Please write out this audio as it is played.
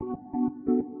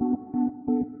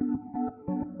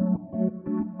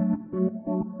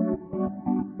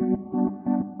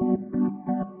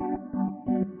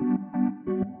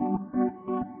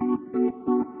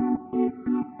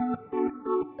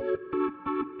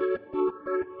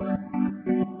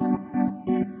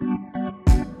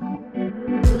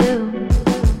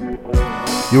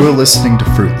You are listening to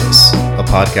Fruitless, a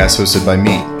podcast hosted by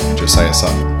me, Josiah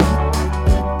Sutton.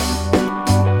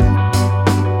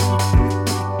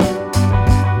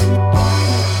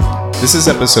 This is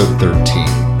episode 13,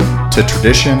 To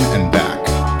Tradition and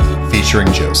Back,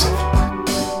 featuring Joseph.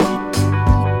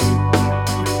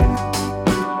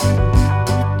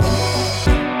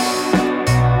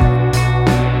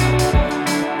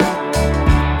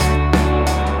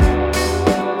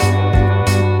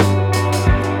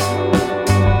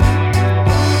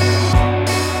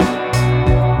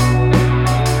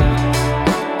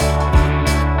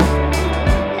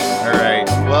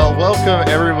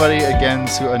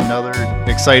 To another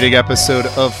exciting episode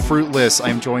of Fruitless.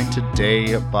 I'm joined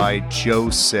today by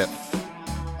Joseph.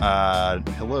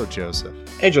 Hello, Joseph.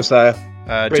 Hey, Josiah.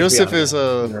 Joseph is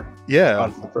on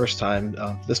for the first time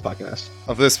this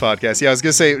podcast. Yeah, I was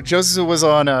gonna say Joseph was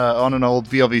on an old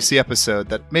VLVC episode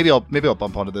that maybe I'll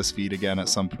bump onto this feed again at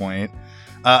some point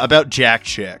about Jack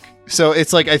Chick. So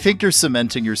it's like I think you're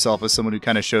cementing yourself as someone who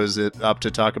kind of shows it up to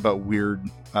talk about weird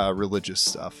religious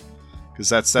stuff. Because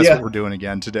that's what we're doing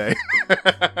again today.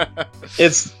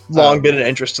 It's long been an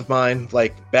interest of mine.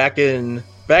 Like back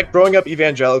growing up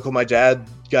evangelical, my dad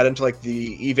got into like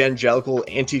the evangelical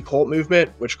anti-cult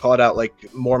movement, which called out like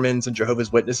Mormons and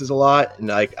Jehovah's Witnesses a lot. And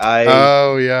like he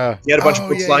had a bunch of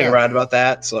books lying around about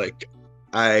that. So like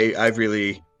I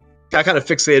really got kind of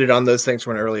fixated on those things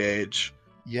from an early age.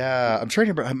 Yeah, I'm trying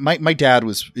to remember. My dad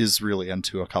is really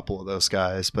into a couple of those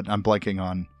guys, but I'm blanking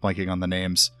on the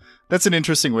names. That's an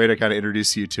interesting way to kind of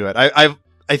introduce you to it. I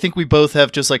think we both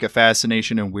have just like a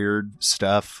fascination in weird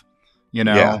stuff, you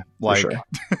know? Yeah, like, for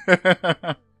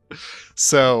sure.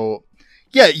 So,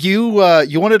 yeah, you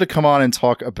wanted to come on and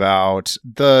talk about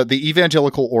the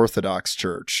Evangelical Orthodox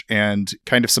Church and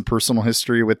kind of some personal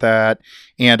history with that,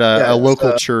 and a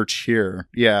local church here.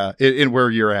 Yeah, in where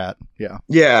you're at. Yeah.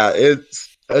 Yeah, it's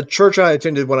a church I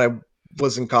attended when I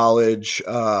was in college,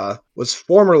 was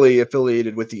formerly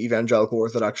affiliated with the Evangelical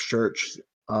Orthodox Church.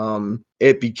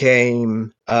 It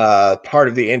became part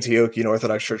of the Antiochian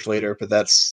Orthodox Church later, but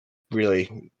that's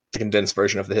really the condensed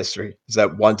version of the history. Is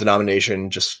that one denomination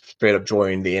just straight up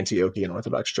joined the Antiochian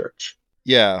Orthodox Church.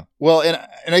 Yeah. Well, and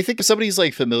I think if somebody's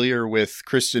like familiar with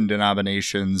Christian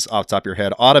denominations off the top of your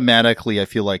head, automatically I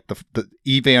feel like the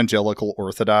Evangelical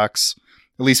Orthodox,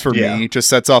 at least for me, just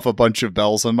sets off a bunch of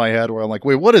bells in my head where I'm like,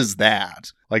 wait, what is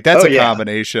that? Like, that's a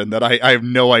combination that I have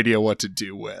no idea what to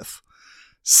do with.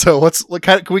 So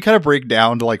can we kind of break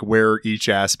down to like where each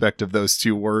aspect of those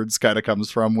two words kind of comes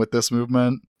from with this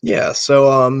movement? Yeah.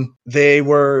 So they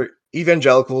were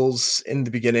evangelicals in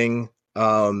the beginning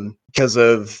because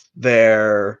of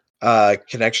their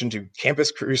connection to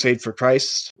Campus Crusade for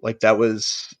Christ. Like that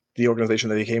was the organization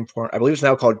that they came for. I believe it's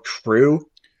now called Cru.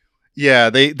 Yeah,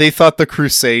 they thought the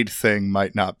crusade thing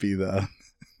might not be the...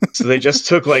 So they just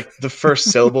took like the first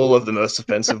syllable of the most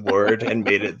offensive word and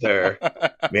made it their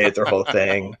whole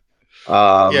thing.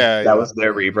 That was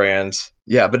their rebrand.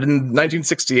 Yeah, but in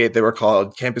 1968 they were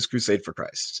called Campus Crusade for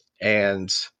Christ,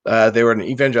 and they were an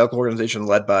evangelical organization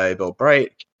led by Bill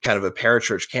Bright, kind of a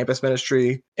parachurch campus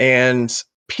ministry. And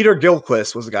Peter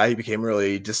Gilchrist was the guy who became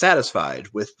really dissatisfied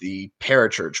with the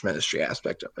parachurch ministry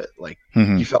aspect of it. Like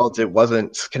he felt it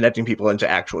wasn't connecting people into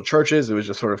actual churches. It was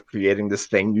just sort of creating this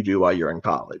thing you do while you're in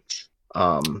college.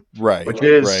 Which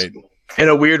is in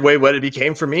a weird way what it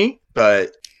became for me,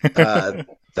 but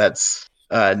that's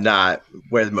not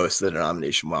where most of the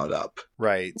denomination wound up.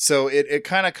 Right. So it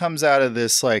kind of comes out of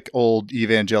this like old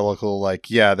evangelical, like,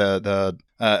 the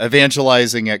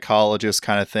evangelizing at colleges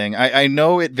kind of thing. I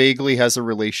know it vaguely has a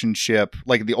relationship,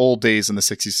 like the old days in the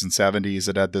 60s and 70s,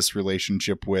 it had this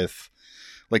relationship with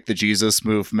like the Jesus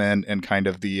movement and kind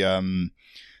of the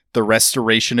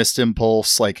restorationist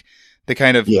impulse. Like they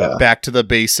kind of back to the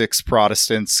basics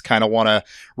Protestants kind of want to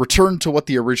return to what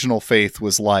the original faith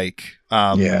was like.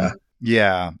 Yeah.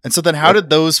 And so then how did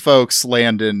those folks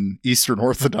land in Eastern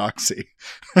Orthodoxy?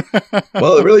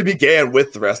 Well, it really began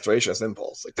with the restorationist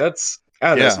impulse. Like that's, I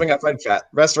don't know, something I find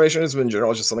restorationism in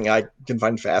general is just something I can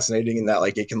find fascinating in that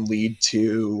like it can lead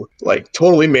to like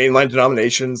totally mainline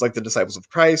denominations like the Disciples of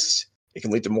Christ. It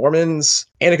can lead to Mormons,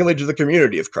 and it can lead to the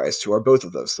Community of Christ, who are both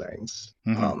of those things.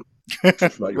 Right.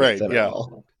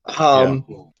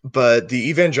 But the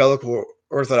Evangelical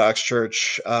Orthodox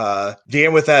Church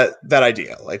began with that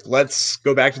idea. Like, let's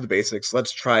go back to the basics.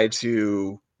 Let's try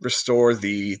to restore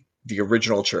the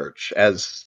original church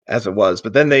as it was.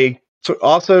 But then they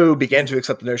also began to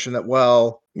accept the notion that,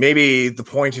 well, maybe the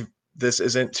point of this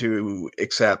isn't to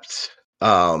accept,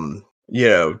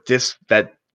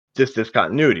 this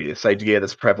discontinuity, this idea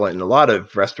that's prevalent in a lot of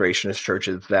restorationist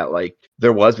churches that like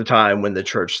there was a time when the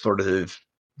church sort of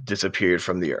disappeared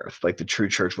from the earth. Like the true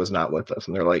church was not with us.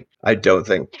 And they're like, I don't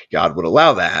think God would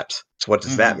allow that. So what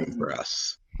does that mean for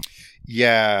us?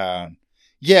 Yeah.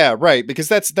 Yeah, right. Because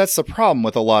that's the problem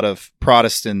with a lot of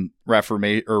Protestant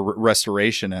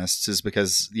restorationists is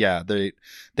because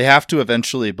they have to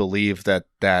eventually believe that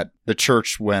the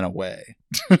church went away.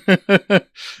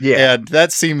 Yeah, and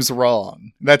that seems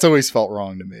wrong. That's always felt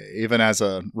wrong to me, even as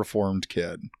a Reformed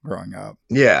kid growing up.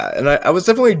 Yeah, and I was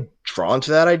definitely drawn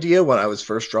to that idea when I was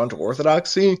first drawn to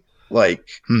Orthodoxy. Like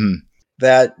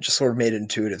that just sort of made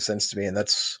intuitive sense to me, and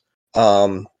that's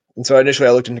and so initially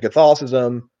I looked into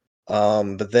Catholicism.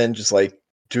 But then just like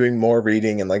doing more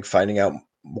reading and like finding out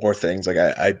more things, like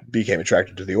I became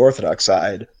attracted to the Orthodox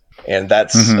side. And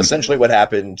that's essentially what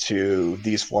happened to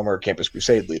these former Campus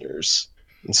Crusade leaders.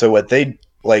 And so what they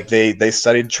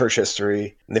studied church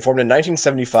history, and they formed in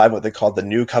 1975 what they called the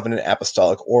New Covenant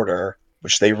Apostolic Order,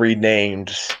 which they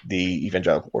renamed the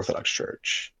Evangelical Orthodox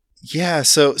Church. Yeah,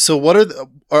 so what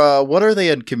are they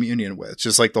in communion with?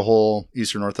 Just like the whole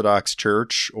Eastern Orthodox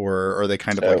Church, or are they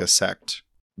kind of like a sect?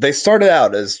 They started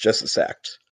out as just a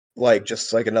sect,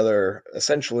 just like another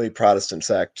essentially Protestant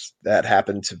sect that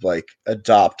happened to like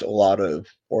adopt a lot of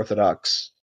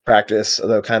Orthodox practice,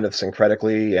 although kind of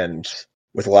syncretically and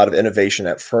with a lot of innovation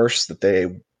at first. That they,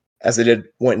 as they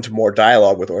went into more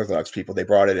dialogue with Orthodox people, they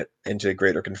brought it into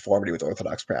greater conformity with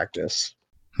Orthodox practice.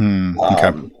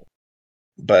 Okay.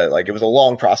 But like it was a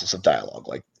long process of dialogue.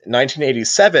 Like in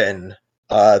 1987,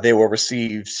 they were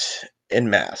received en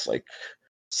masse, like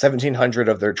 1,700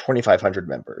 of their 2,500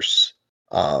 members.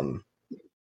 It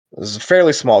was a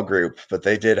fairly small group, but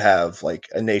they did have like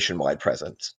a nationwide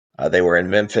presence. They were in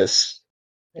Memphis,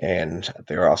 and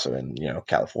they were also in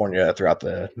California, throughout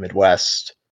the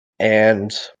Midwest,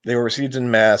 and they were received en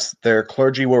masse. Their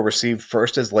clergy were received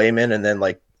first as laymen and then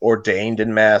like ordained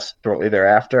en masse shortly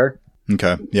thereafter.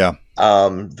 Okay, yeah.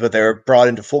 But they were brought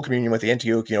into full communion with the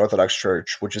Antiochian Orthodox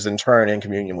Church, which is in turn in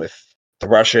communion with the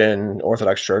Russian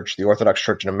Orthodox Church, the Orthodox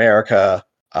Church in America,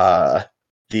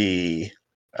 the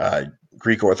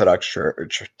Greek Orthodox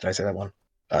Church. Did I say that one?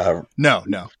 No.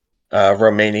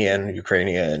 Romanian,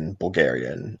 Ukrainian,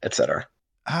 Bulgarian, etc.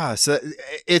 So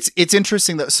it's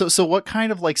interesting that so what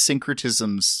kind of like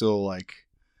syncretisms still like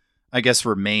I guess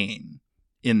remain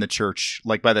in the church,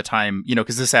 like by the time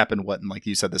because this happened in like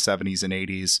you said the 70s and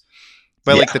 80s,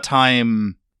 by like the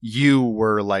time you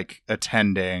were like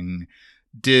attending.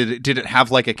 Did it have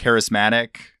like a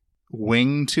charismatic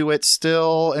wing to it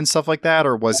still and stuff like that?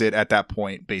 Or was it at that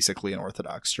point basically an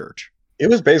Orthodox church? It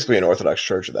was basically an Orthodox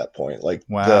church at that point. Like,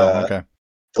 wow, okay.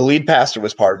 The lead pastor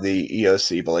was part of the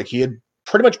EOC, but like he had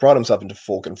pretty much brought himself into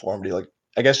full conformity. Like,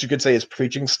 I guess you could say his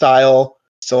preaching style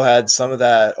still had some of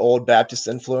that old Baptist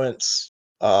influence.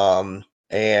 But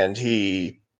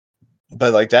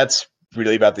like that's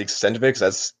really about the extent of it, because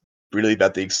that's really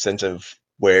about the extent of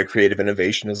where creative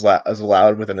innovation is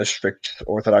allowed within a strict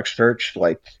Orthodox church.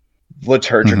 Like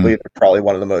liturgically, they're probably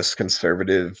one of the most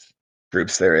conservative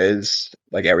groups there is.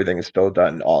 Like everything is still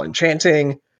done all in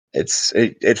chanting. It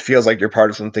feels like you're part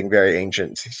of something very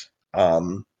ancient,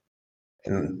 in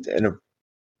a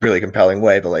really compelling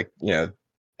way. But like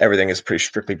everything is pretty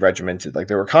strictly regimented. Like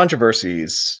there were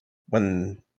controversies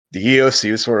when the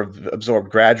EOC was sort of absorbed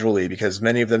gradually, because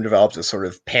many of them developed a sort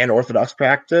of pan-Orthodox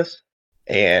practice,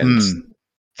 and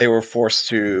they were forced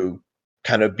to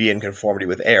kind of be in conformity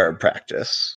with Arab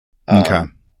practice. Okay.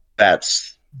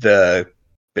 That's the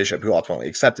bishop who ultimately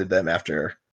accepted them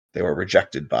after they were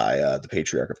rejected by the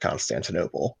Patriarch of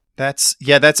Constantinople. That's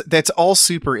all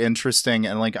super interesting,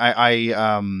 and like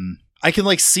I can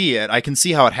like see it. I can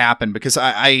see how it happened, because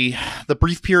I the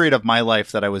brief period of my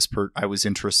life that I was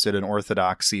interested in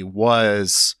Orthodoxy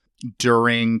was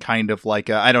during kind of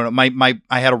like I don't know,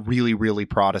 I had a really, really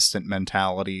Protestant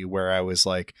mentality where I was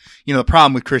like, the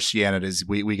problem with Christianity is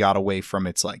we got away from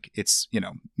its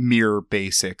mere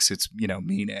basics, its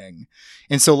meaning.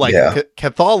 And so like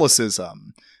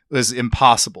Catholicism was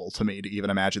impossible to me to even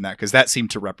imagine that, because that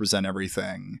seemed to represent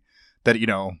everything that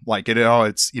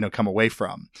it's come away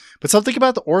from. But something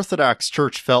about the Orthodox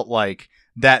Church felt like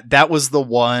that was the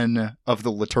one of the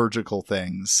liturgical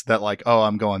things that like, oh,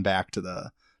 I'm going back to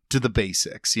the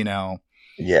basics.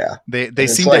 Yeah, they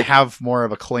seem to have more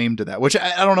of a claim to that, which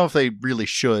I don't know if they really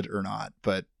should or not,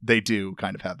 but they do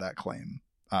kind of have that claim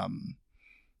in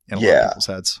a lot of people's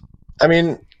heads. I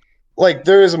mean, like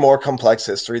there is a more complex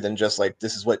history than just like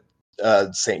this is what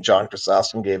St. John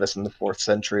Chrysostom gave us in the 4th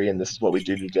century, and this is what we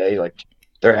do today. Like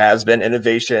there has been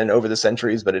innovation over the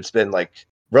centuries, but it's been like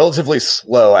relatively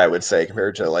slow, I would say,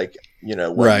 compared to like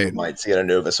what you might see in a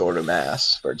Novus Ordo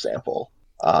Mass, for example.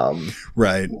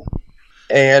 Right.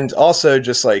 And also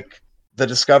just like the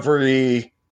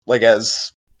discovery like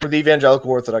as for the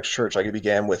Evangelical Orthodox Church, like it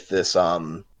began with this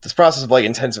this process of like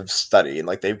intensive study, and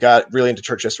like they've got really into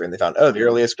church history, and they found the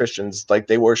earliest Christians, like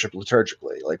they worship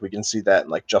liturgically. Like we can see that in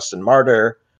like Justin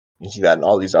Martyr, you can see that in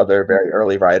all these other very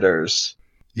early writers.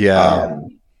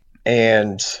 And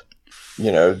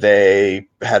they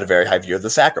had a very high view of the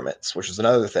sacraments, which is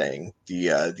another thing the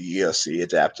EOC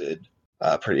adapted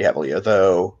pretty heavily.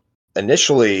 Although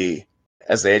initially,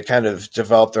 as they had kind of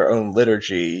developed their own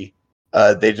liturgy,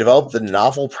 they developed the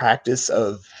novel practice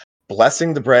of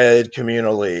blessing the bread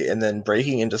communally and then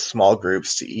breaking into small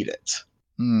groups to eat it.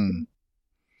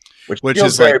 Which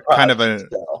is like kind of a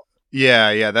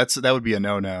that would be a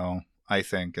no-no, I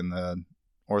think, in the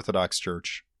Orthodox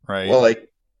Church, right? Well, like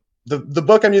the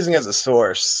book I'm using as a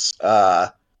source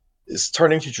is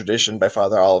Turning to Tradition by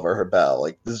Father Oliver Herbel.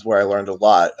 Like this is where I learned a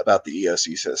lot about the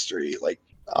EOC's history, like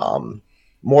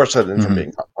more so than from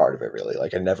being part of it, really.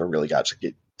 Like I never really got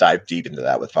to dive deep into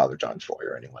that with Father John Foy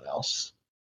or anyone else.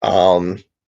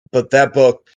 But that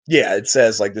book, it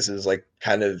says like this is like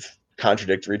kind of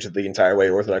contradictory to the entire way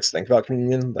Orthodox think about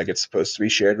communion. Like it's supposed to be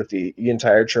shared with the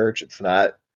entire church. It's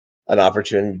not an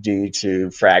opportunity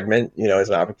to fragment, it's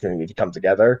an opportunity to come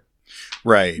together.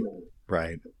 Right.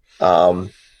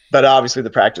 But obviously the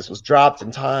practice was dropped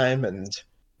in time, and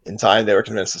in time they were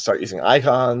convinced to start using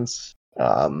icons.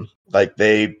 Like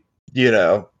they,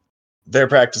 their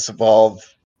practice evolved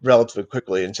relatively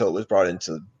quickly until it was brought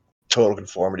into total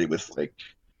conformity with like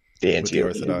the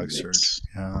Orthodox Church.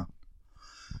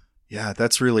 Yeah,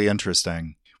 that's really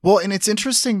interesting. Well, and it's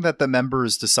interesting that the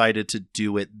members decided to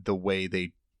do it the way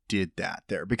they did that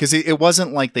there, because it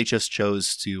wasn't like they just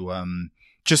chose to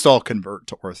just all convert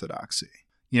to Orthodoxy.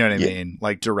 You know what I mean?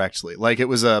 Like directly. Like it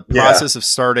was a process of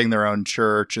starting their own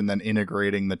church and then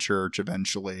integrating the church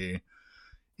eventually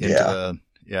into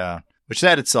which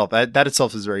that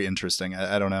itself is very interesting.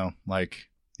 I don't know. Like,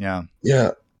 yeah.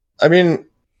 I mean,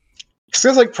 it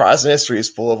feels like Protestant history is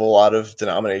full of a lot of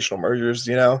denominational mergers,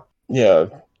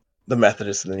 the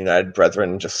Methodists and the United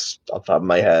Brethren, just off the top of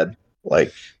my head.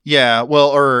 Like, well,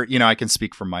 or, I can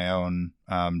speak from my own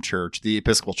church, the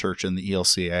Episcopal Church and the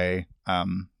ELCA,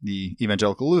 the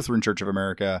Evangelical Lutheran Church of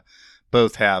America,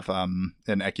 both have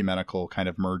an ecumenical kind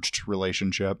of merged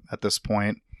relationship at this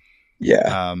point.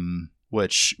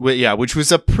 Which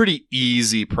was a pretty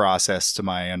easy process to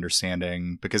my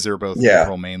understanding, because they were both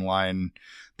liberal mainline.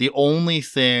 The only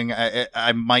thing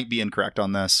I might be incorrect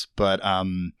on this, but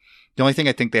the only thing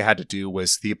I think they had to do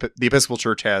was the Episcopal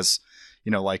Church has,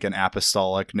 like an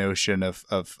apostolic notion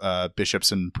of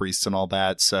bishops and priests and all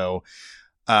that. So,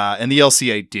 and the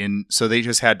ELCA didn't, so they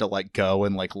just had to like go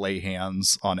and like lay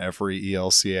hands on every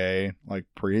ELCA like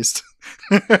priest.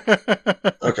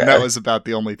 Okay. And that was about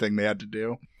the only thing they had to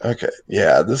do. Okay.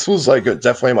 Yeah. This was like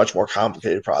definitely a much more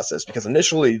complicated process, because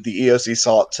initially the EOC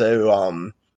sought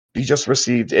to be just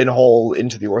received in whole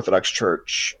into the Orthodox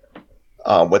Church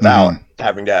without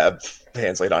having to have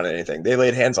hands laid on anything. They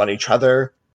laid hands on each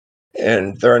other,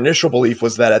 and their initial belief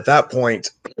was that at that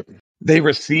point they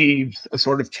received a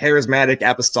sort of charismatic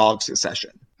apostolic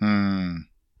succession.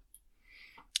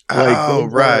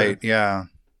 Right. Yeah.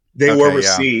 They were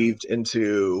received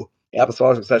into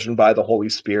apostolic succession by the Holy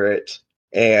Spirit,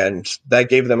 and that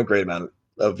gave them a great amount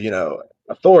of,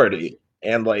 authority.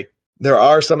 And like, there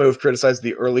are some who have criticized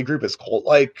the early group as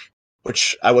cult-like,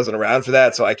 which I wasn't around for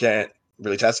that, so I can't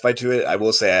really testify to it. I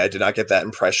will say I did not get that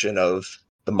impression of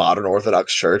the modern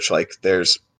Orthodox Church. Like,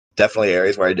 there's definitely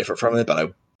areas where I differ from it,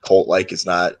 but cult-like is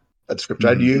not a descriptor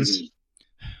I'd use.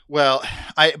 Well,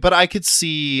 I could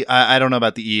see, I don't know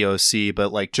about the EOC,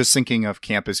 but like just thinking of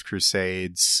Campus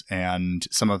Crusades and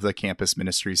some of the campus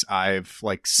ministries I've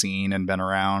like seen and been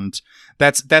around,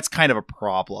 that's kind of a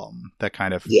problem that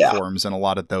kind of forms in a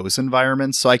lot of those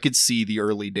environments. So I could see the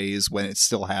early days when it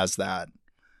still has that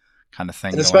kind of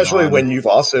thing. And especially when you've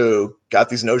also got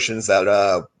these notions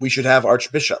that we should have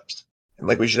archbishops, and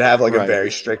like we should have like a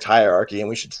very strict hierarchy, and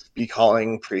we should be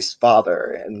calling priests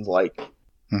father, and like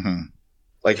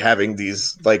like having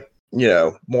these like,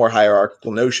 more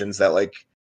hierarchical notions that like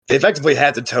they effectively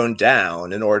had to tone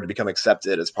down in order to become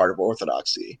accepted as part of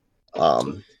Orthodoxy.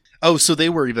 So they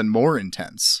were even more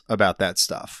intense about that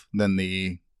stuff than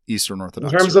the Eastern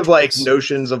Orthodox. In terms of like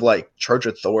notions of like church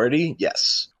authority,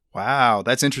 yes. Wow,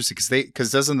 that's interesting,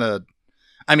 because doesn't the,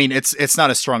 I mean, it's not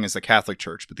as strong as the Catholic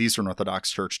Church, but the Eastern Orthodox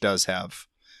Church does have,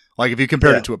 like, if you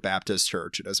compare it to a Baptist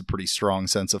church, it has a pretty strong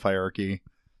sense of hierarchy.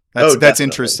 That's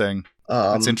interesting.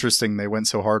 It's interesting they went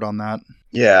so hard on that.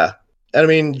 Yeah. And I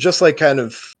mean, just like kind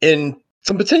of in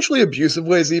some potentially abusive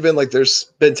ways, even like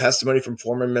there's been testimony from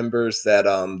former members that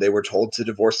they were told to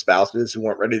divorce spouses who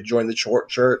weren't ready to join the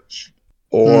church,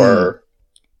 or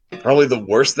probably the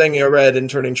worst thing I read in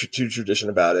turning to tradition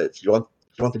about it. If you want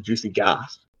the juicy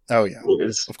goss. Oh yeah,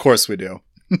 of course we do.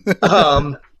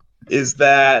 Is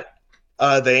that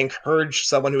they encouraged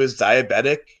someone who is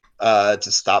diabetic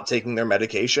to stop taking their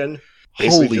medication.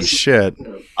 Holy shit!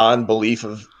 On belief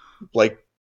of like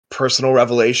personal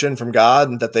revelation from God,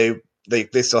 and that they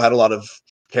still had a lot of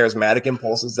charismatic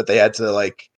impulses that they had to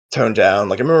like tone down.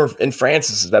 Like I remember in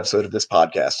Francis's episode of this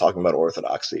podcast talking about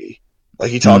orthodoxy. Like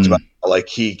he talked about like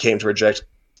he came to reject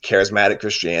charismatic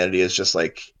Christianity as just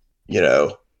like, you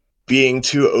know, being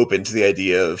too open to the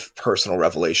idea of personal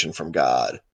revelation from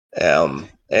God. And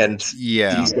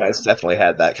these guys definitely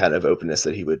had that kind of openness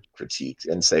that he would critique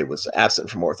and say was absent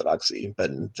from orthodoxy, but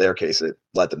in their case, it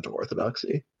led them to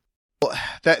orthodoxy. Well,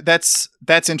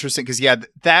 that's interesting because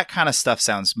that kind of stuff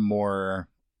sounds more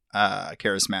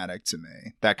charismatic to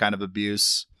me. That kind of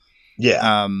abuse.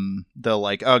 Yeah. They'll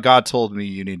like, oh, God told me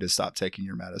you need to stop taking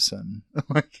your medicine.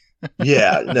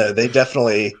 Yeah, no, they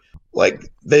definitely like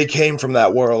they came from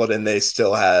that world and they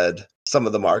still had some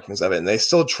of the markings of it, and they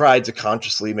still tried to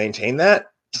consciously maintain that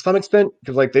to some extent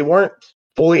because like they weren't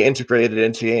fully integrated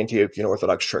into the Antiochian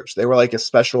Orthodox Church. They were like a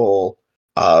special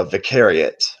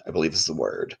vicariate, I believe is the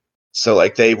word. So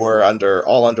like they were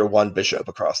all under one bishop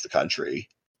across the country,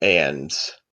 and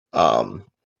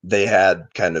they had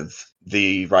kind of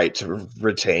the right to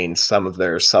retain some of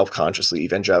their self-consciously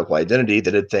evangelical identity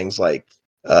that did things like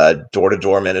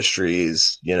door-to-door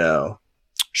ministries, you know,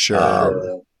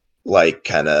 sure, like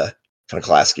kind of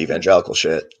classic evangelical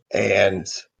shit, and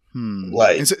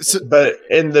like, but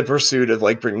in the pursuit of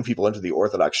like bringing people into the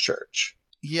Orthodox Church.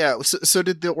 Yeah. So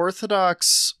did the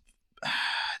Orthodox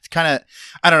kind of,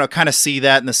 I don't know, kind of see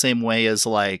that in the same way as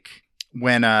like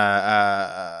when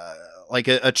like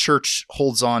a church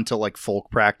holds on to like folk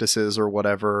practices or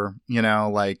whatever, you know,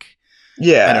 like,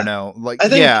 yeah, I don't know, like, I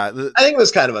think it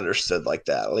was kind of understood like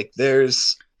that. Like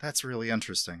that's really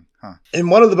interesting, huh? In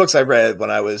one of the books I read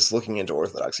when I was looking into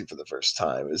Orthodoxy for the first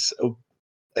time it's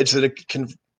a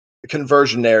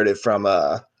conversion narrative from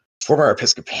a former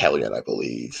Episcopalian, I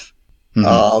believe.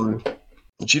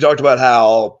 She talked about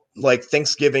how like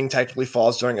Thanksgiving technically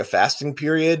falls during a fasting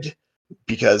period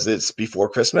because it's before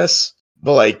Christmas,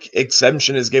 but like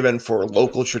exemption is given for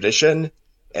local tradition.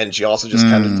 And she also just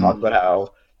kind of talked about how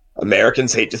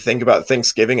Americans hate to think about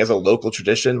Thanksgiving as a local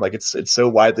tradition. Like it's so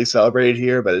widely celebrated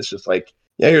here, but it's just like,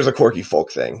 yeah, here's a quirky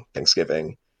folk thing,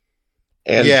 Thanksgiving.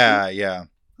 And yeah.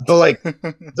 But like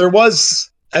there was,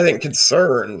 I think,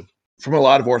 concern from a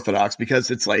lot of Orthodox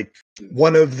because it's like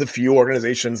one of the few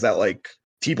organizations that like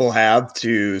people have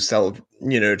to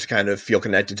to kind of feel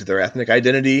connected to their ethnic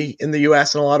identity in the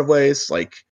US in a lot of ways.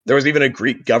 Like there was even a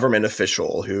Greek government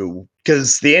official who,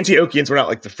 because the Antiochians were not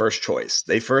like the first choice.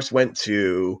 They first went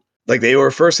to, like they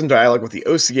were first in dialogue with the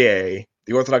OCA,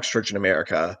 the Orthodox Church in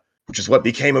America, which is what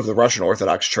became of the Russian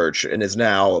Orthodox Church and is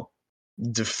now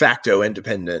de facto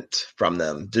independent from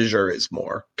them. De jure is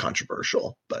more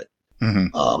controversial, but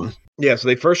yeah, so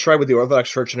they first tried with the Orthodox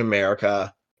Church in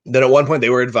America. Then at one point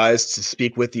they were advised to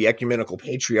speak with the ecumenical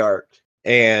patriarch,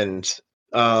 and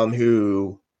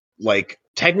who like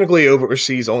technically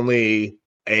oversees only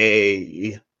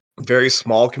a very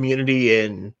small community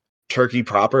in Turkey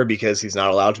proper because he's not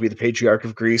allowed to be the patriarch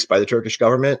of Greece by the Turkish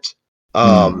government.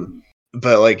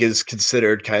 But like is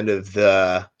considered kind of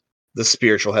the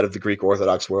spiritual head of the Greek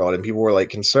Orthodox world, and people were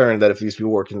like concerned that if these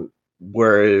people were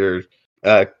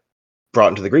brought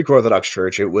into the Greek Orthodox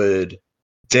Church, it would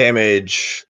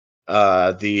damage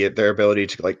their ability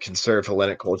to like conserve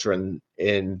Hellenic culture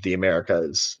in the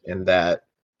Americas, and that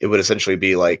it would essentially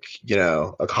be like, you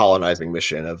know, a colonizing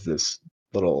mission of this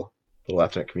little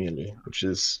ethnic community, which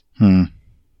is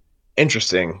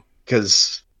interesting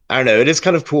because I don't know, it is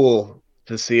kind of cool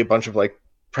to see a bunch of like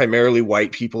primarily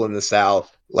white people in the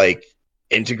South like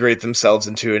integrate themselves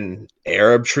into an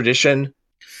Arab tradition.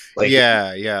 Like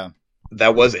yeah.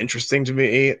 That was interesting to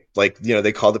me. Like, you know,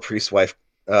 they call the priest's wife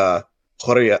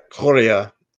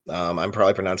Khoria. I'm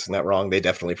probably pronouncing that wrong. They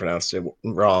definitely pronounced it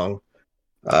wrong.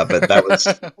 But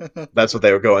that's what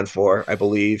they were going for, I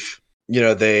believe. You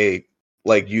know, they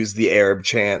like used the Arab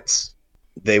chants.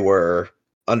 They were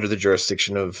under the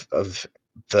jurisdiction of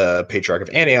the Patriarch of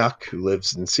Antioch, who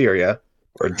lives in Syria,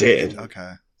 or did.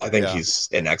 Okay. I think he's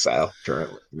in exile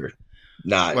currently.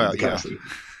 Not in the country.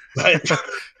 But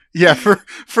yeah,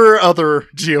 for other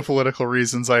geopolitical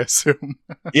reasons, I assume.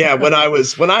 Yeah, when I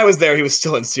was there, he was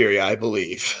still in Syria, I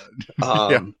believe.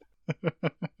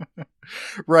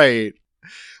 Right.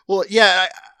 Well, yeah,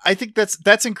 I think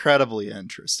that's incredibly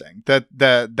interesting.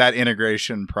 That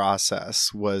integration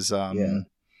process was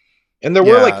and there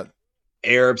were like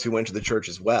Arabs who went to the church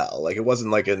as well. Like, it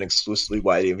wasn't like an exclusively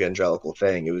white evangelical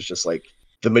thing. It was just like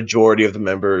the majority of the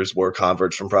members were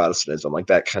converts from Protestantism. Like,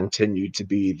 that continued to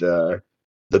be the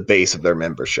base of their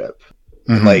membership.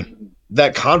 Mm-hmm. And like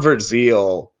that convert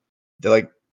zeal, the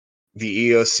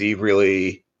EOC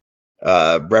really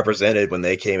represented when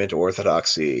they came into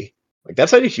Orthodoxy. Like,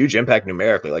 that's had a huge impact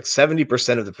numerically. Like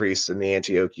 70% of the priests in the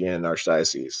Antiochian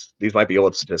Archdiocese, these might be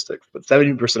old statistics, but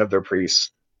 70% of their priests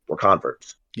were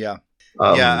converts. Yeah.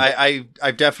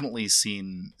 I've definitely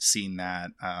seen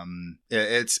that.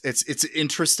 It's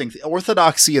interesting.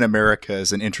 Orthodoxy in America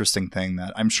is an interesting thing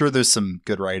that I'm sure there's some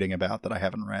good writing about that I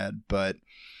haven't read, but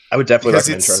I would definitely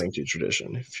recommend turning to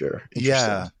tradition if you're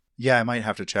interested. Yeah, I might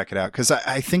have to check it out because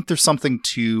I think there's something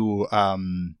to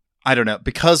I don't know,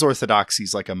 because Orthodoxy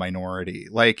is like a minority.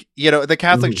 Like, the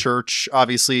Catholic Church,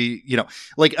 obviously,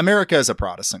 like America is a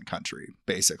Protestant country,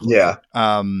 basically. Yeah.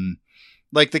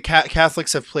 Like the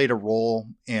Catholics have played a role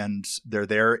and they're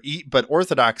there, but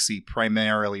Orthodoxy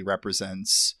primarily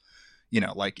represents,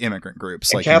 like immigrant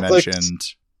groups, and like Catholics you mentioned.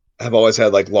 Have always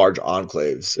had like large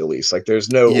enclaves, at least. Like there's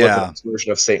no Orthodox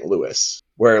version of St. Louis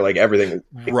where like everything,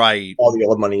 right? All the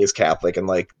old money is Catholic, and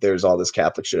like there's all this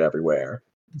Catholic shit everywhere.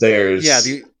 There's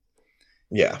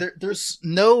there's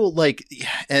no like,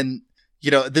 and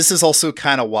this is also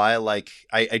kind of why like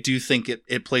I do think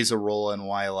it plays a role in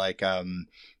why like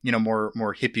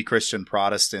more hippie Christian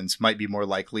Protestants might be more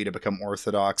likely to become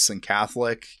Orthodox and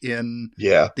Catholic in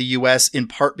the US, in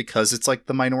part because it's like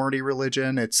the minority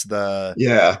religion. It's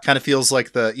kind of feels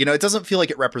like it doesn't feel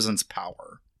like it represents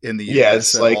power in the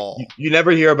US it's like all. You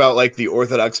never hear about like the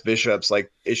Orthodox bishops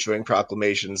like issuing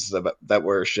proclamations that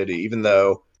were shitty, even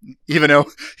though in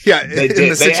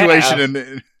the situation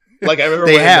and like I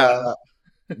remember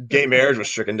when gay marriage was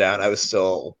stricken down, I was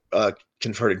still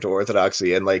converting to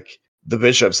Orthodoxy, and like the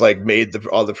bishops like made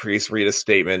all the priests read a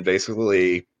statement,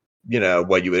 basically,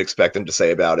 what you would expect them to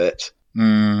say about it.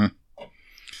 And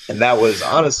that was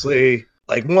honestly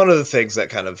like one of the things that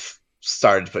kind of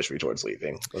started to push me towards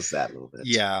leaving, was that a little bit.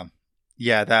 Yeah,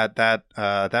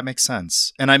 that makes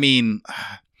sense. And I mean,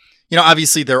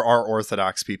 obviously there are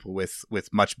Orthodox people with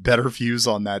much better views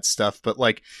on that stuff, but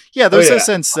like, there's a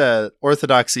sense that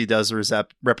Orthodoxy does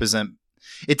represent.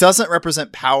 It doesn't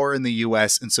represent power in the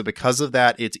U.S., and so because of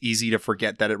that, it's easy to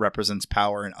forget that it represents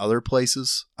power in other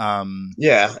places. And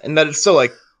that it's still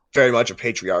like very much a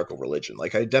patriarchal religion.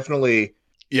 Like I definitely,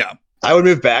 I would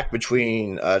move back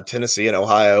between Tennessee and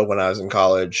Ohio when I was in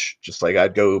college. Just like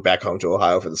I'd go back home to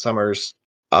Ohio for the summers.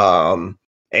 And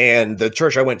the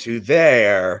church I went to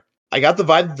there, I got the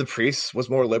vibe that the priest was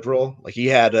more liberal. Like he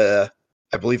had I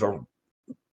believe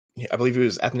he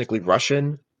was ethnically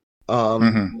Russian.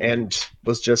 And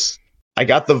was just, I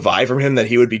got the vibe from him that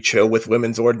he would be chill with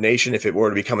women's ordination if it were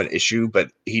to become an issue,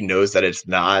 but he knows that it's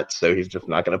not, so he's just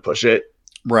not going to push it.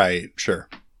 Right. Sure.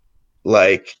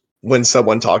 Like when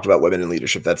someone talked about women in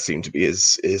leadership, that seemed to be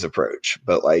his approach.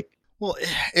 But like, well,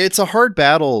 it's a hard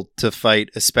battle to fight,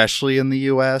 especially in the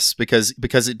US because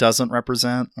it doesn't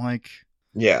represent like,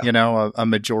 a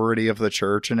majority of the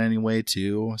church in any way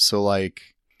too. So like,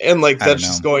 and like, that's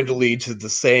just going to lead to the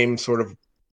same sort of,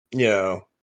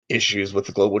 issues with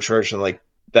the global church, and like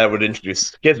that would introduce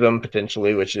schism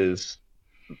potentially, which is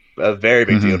a very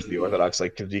big deal to the Orthodox,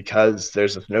 like because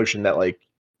there's this notion that like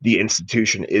the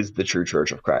institution is the true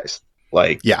Church of Christ.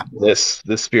 Like this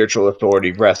spiritual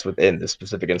authority rests within this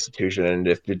specific institution, and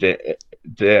if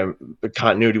the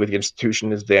continuity with the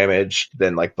institution is damaged,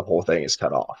 then like the whole thing is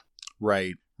cut off.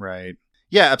 Right.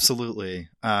 Yeah, absolutely.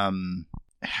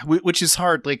 Which is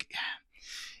hard. Like,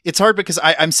 it's hard because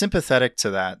I'm sympathetic to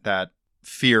that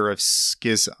fear of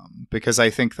schism, because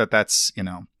I think that's,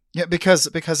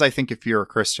 because I think if you're a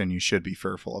Christian, you should be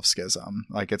fearful of schism.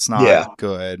 Like, it's not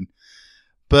good.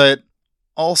 But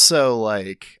also,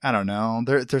 like, I don't know,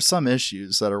 there's some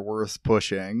issues that are worth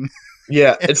pushing.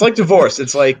 Yeah, it's like divorce.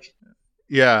 It's like,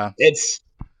 it's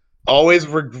always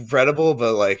regrettable,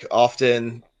 but like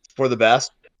often for the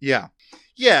best. Yeah.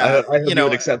 I hope you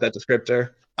would accept that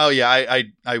descriptor. Oh yeah,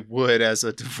 I would, as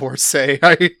a divorcee.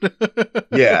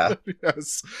 Yeah.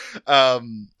 Yes. Oh,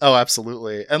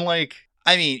 absolutely. And like,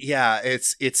 I mean,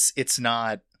 it's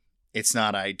not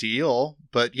ideal,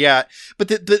 but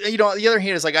the on the other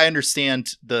hand is like, I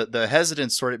understand the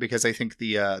hesitance toward it, because I think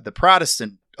a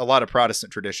lot of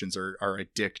Protestant traditions are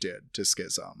addicted to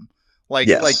schism. Like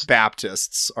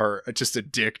Baptists are just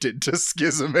addicted to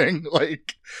schisming.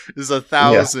 Like, there's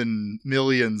 1,000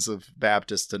 millions of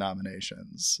Baptist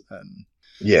denominations, and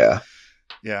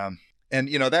and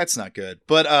that's not good.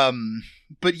 But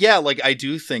yeah, like, I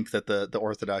do think that the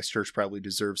Orthodox Church probably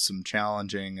deserves some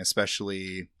challenging,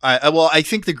 especially. I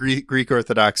think the Greek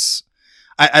Orthodox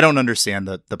I don't understand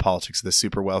the politics of this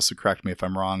super well, so correct me if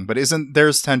I'm wrong, but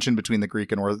there's tension between the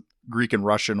Greek and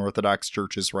Russian Orthodox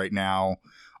churches right now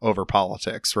over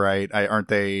politics, right? Aren't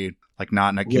they like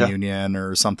not in a communion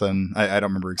or something? I don't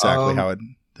remember exactly how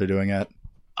they're doing it.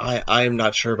 I'm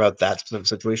not sure about that specific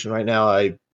situation right now.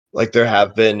 There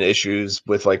have been issues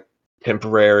with like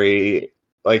temporary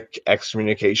like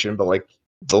excommunication, but like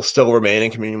they'll still remain in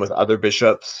communion with other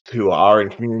bishops who are in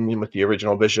communion with the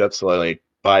original bishops. So like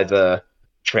by the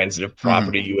transitive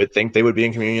property, you would think they would be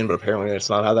in communion, but apparently that's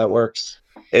not how that works.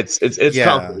 It's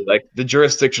complicated. Like the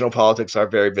jurisdictional politics are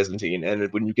very Byzantine,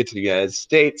 and when you get to the United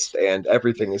States, and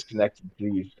everything is connected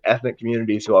to these ethnic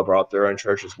communities who all brought their own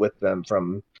churches with them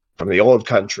from the old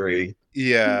country.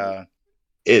 Yeah,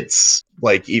 it's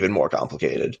like even more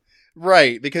complicated.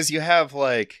 Right, because you have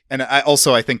like, and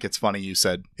I think it's funny you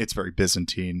said it's very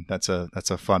Byzantine. That's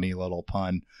a funny little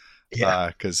pun. Yeah,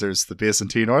 because there's the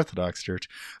Byzantine Orthodox Church,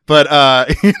 but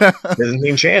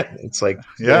Byzantine chant. It's like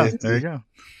there you go.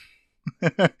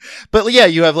 But yeah,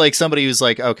 you have like somebody who's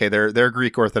like, okay, they're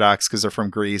Greek Orthodox because they're from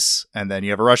Greece, and then you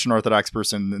have a Russian Orthodox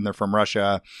person and they're from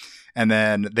Russia, and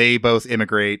then they both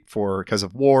immigrate because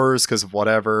of wars, because of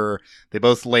whatever. They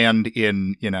both land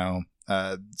in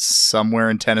somewhere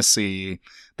in Tennessee.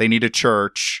 They need a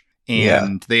church,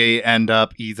 and they end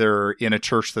up either in a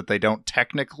church that they don't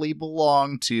technically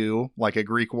belong to, like a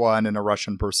Greek one and a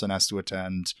Russian person has to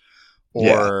attend,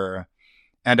 or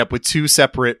end up with two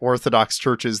separate Orthodox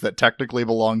churches that technically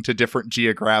belong to different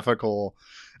geographical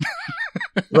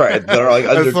right. They're like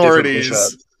under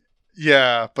authorities.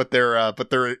 Yeah, but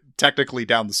they're technically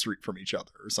down the street from each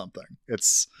other or something.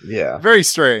 It's very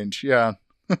strange. Yeah.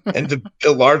 And it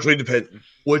largely depends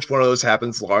which one of those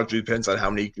happens. Largely depends on how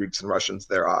many Greeks and Russians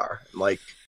there are, and like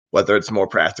whether it's more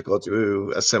practical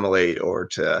to assimilate or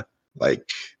to like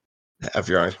have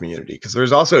your own community. Because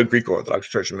there's also a Greek Orthodox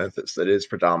Church in Memphis that is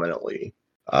predominantly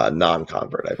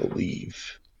non-convert, I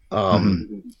believe.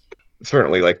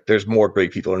 Certainly, like there's more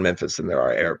Greek people in Memphis than there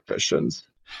are Arab Christians.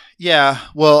 Yeah,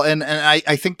 well, and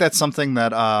I think that's something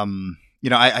that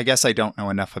I guess I don't know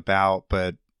enough about,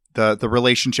 but the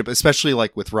relationship, especially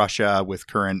like with Russia, with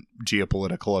current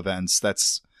geopolitical events,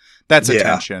 that's a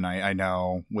tension I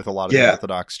know with a lot of the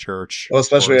Orthodox Church. Well,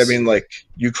 especially I mean, like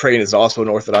Ukraine is also an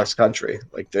Orthodox country.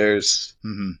 Like there's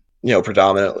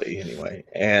predominantly anyway,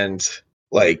 and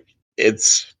like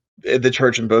it's the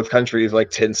church in both countries like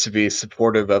tends to be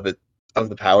supportive of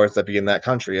the powers that be in that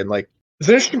country, and like there's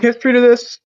an interesting history to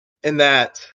this in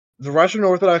that the Russian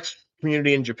Orthodox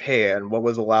community in Japan, what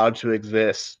was allowed to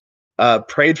exist,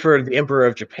 prayed for the Emperor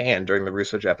of Japan during the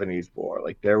Russo-Japanese War.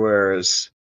 Like there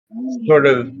was sort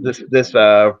of this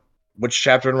which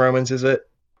chapter in Romans is it?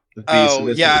 Oh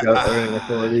yeah,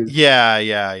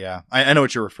 yeah. I know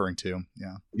what you're referring to.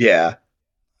 Yeah.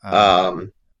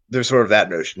 There's sort of that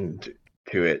notion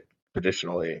to it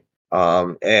traditionally,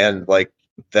 and like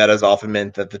that has often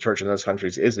meant that the church in those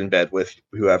countries is in bed with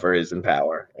whoever is in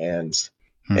power, and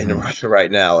in Russia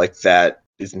right now, like that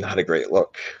is not a great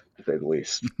look, to say the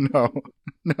least. No.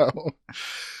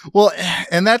 Well,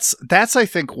 and that's I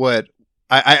think what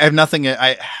I have nothing.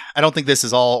 I don't think this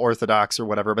is all Orthodox or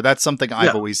whatever, but that's something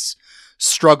I've always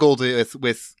struggled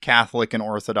with Catholic and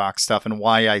Orthodox stuff, and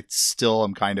why I still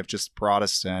am kind of just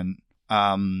Protestant.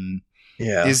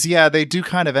 They do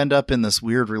kind of end up in this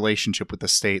weird relationship with the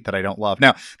state that I don't love.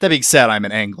 Now, that being said, I'm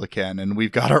an Anglican, and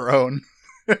we've got our own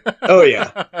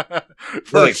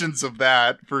versions of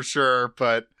that for sure,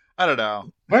 but I don't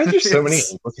know. Why are there so many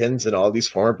Anglicans in all these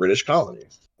former British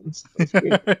colonies? That's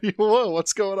weird. Whoa,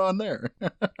 what's going on there?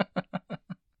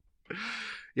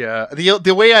 Yeah,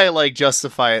 the way I like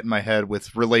justify it in my head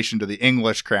with relation to the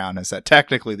English crown is that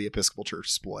technically the Episcopal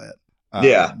Church split.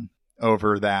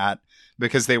 Over that,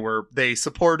 because they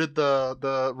supported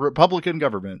the Republican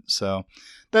government, so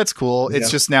that's cool.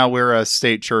 It's just now we're a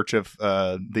state church of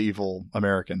the evil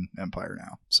American empire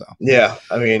now. So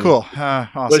I mean, cool.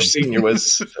 Awesome. Bush Senior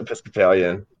was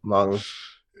Episcopalian among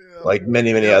like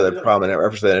many other prominent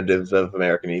representatives of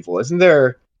American evil. Isn't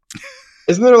there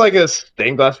like a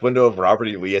stained glass window of Robert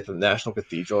E. Lee at the National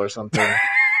Cathedral or something?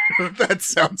 That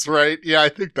sounds right. Yeah, I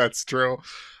think that's true.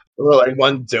 Or like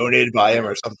one donated by him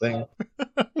or something.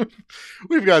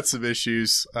 We've got some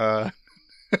issues. I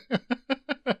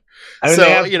mean, so,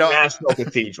 they have National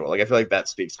Cathedral. Like I feel like that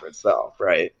speaks for itself,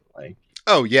 right? Like,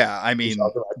 oh yeah, I mean,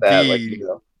 like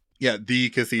that, the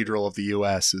Cathedral of the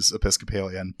U.S. is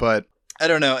Episcopalian, but I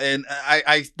don't know, and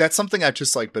I that's something I've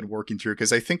just like been working through,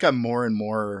 because I think I'm more and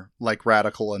more like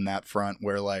radical in that front,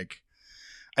 where like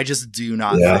I just do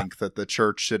not think that the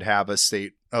church should have a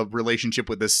relationship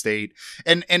with this state,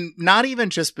 and not even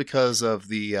just because of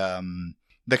the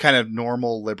the kind of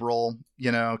normal liberal,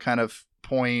 kind of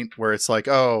point where it's like,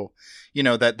 oh,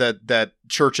 that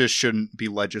churches shouldn't be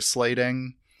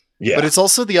legislating. Yeah. But it's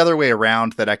also the other way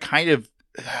around, that I kind of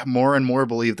more and more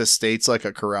believe the state's like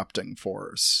a corrupting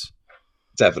force.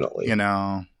 Definitely.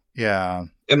 Yeah.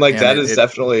 And like, that is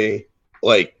definitely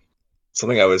like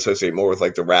something I would associate more with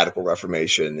like the Radical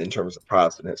Reformation in terms of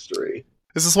Protestant history.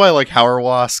 This is why I like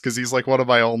Hauerwas, because he's like one of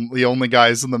the only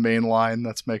guys in the main line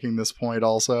that's making this point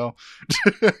also.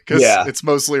 Because it's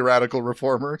mostly radical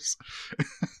reformers.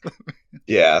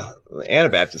 Yeah. The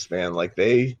Anabaptists, man, like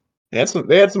they had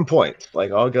some points.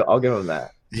 Like I'll give them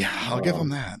that. Yeah, I'll give them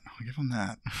that.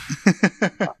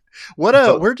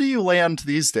 Where do you land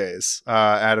these days,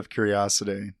 out of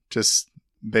curiosity, just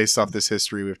based off this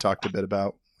history we've talked a bit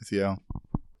about with you?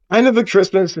 Kind of a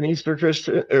Christmas and Easter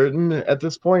Christian at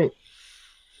this point.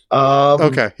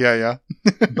 Okay, yeah.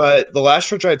 But the last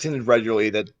church I attended regularly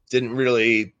that didn't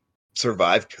really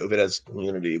survive COVID as a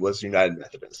community was United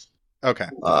Methodist. Okay.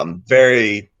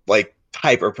 Very like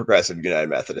hyper progressive United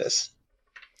Methodist.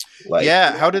 Like,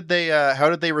 yeah, how did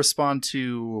they respond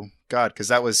to God? Because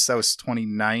that was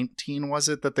 2019, was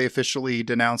it, that they officially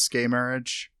denounced gay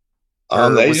marriage?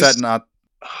 They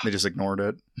just ignored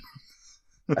it?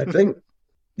 I think.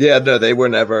 Yeah, no, they were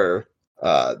never.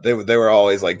 They were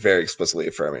always like very explicitly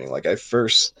affirming. Like I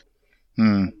first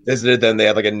visited them, they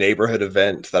had like a neighborhood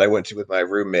event that I went to with my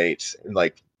roommate, and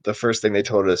like the first thing they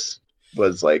told us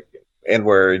was like, and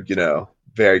we're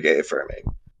very gay affirming.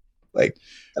 Like,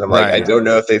 and I'm like, I don't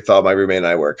know if they thought my roommate and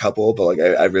I were a couple, but like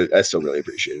I still really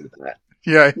appreciated that.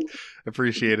 Yeah, I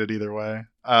appreciate it either way.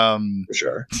 For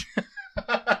sure.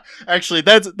 Actually,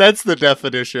 that's the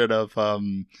definition of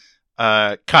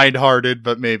kind-hearted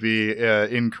but maybe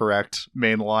incorrect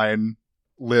mainline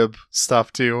lib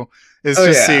stuff too. Is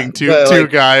seeing two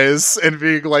guys and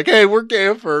being like, "Hey, we're gay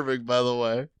affirming, by the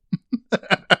way."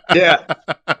 Yeah.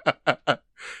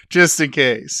 Just in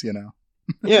case,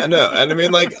 Yeah, no, and I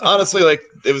mean, like, honestly, like,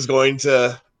 it was going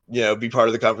to, be part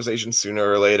of the conversation sooner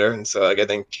or later, and so, like, I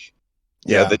think,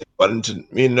 they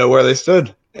wanted me to know where they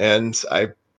stood, and I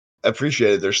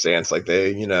appreciated their stance. Like,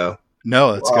 they,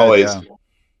 no, it's always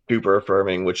super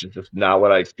affirming, which is just not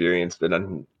what I experienced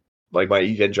in, like, my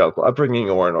evangelical upbringing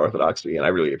or in Orthodoxy, and I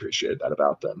really appreciated that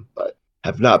about them, but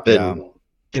have not been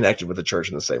connected with the church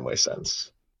in the same way since.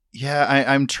 Yeah,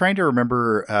 I'm trying to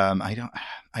remember.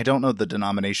 I don't know the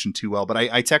denomination too well, but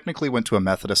I technically went to a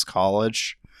Methodist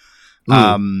college,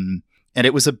 and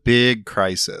it was a big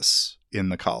crisis in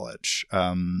the college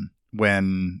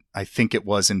when I think it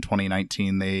was in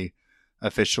 2019 they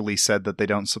officially said that they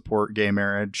don't support gay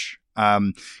marriage.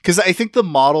 Because I think the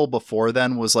model before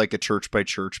then was like a church by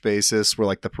church basis, where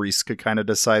like the priests could kind of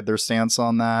decide their stance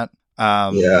on that.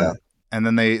 And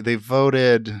then they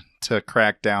voted to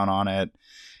crack down on it.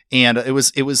 And it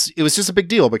was just a big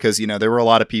deal because, there were a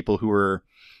lot of people who were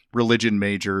religion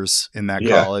majors in that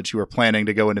college who were planning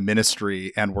to go into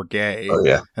ministry and were gay. Oh,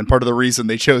 yeah. And part of the reason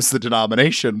they chose the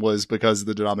denomination was because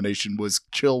the denomination was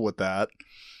chill with that.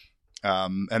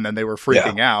 And then they were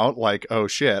freaking out like, oh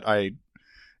shit, I've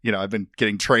been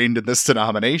getting trained in this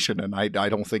denomination and I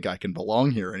don't think I can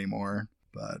belong here anymore.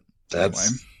 But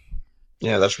that's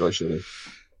really shitty.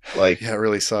 Like, yeah, it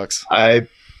really sucks.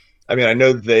 I mean, I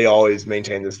know they always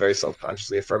maintain this very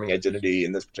self-consciously affirming identity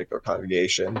in this particular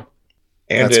congregation.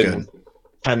 And that's in good.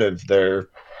 Kind of their,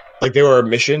 like, they were a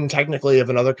mission technically of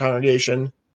another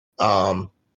congregation. And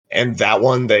that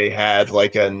one, they had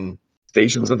like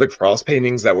Stations of the Cross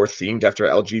paintings that were themed after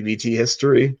LGBT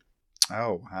history.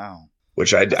 Oh, wow.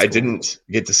 Which I didn't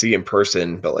get to see in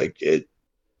person, but like it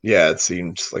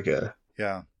seemed like a...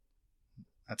 Yeah,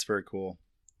 that's very cool.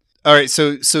 All right,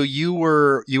 so you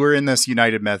were in this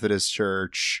United Methodist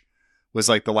Church, was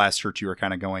like the last church you were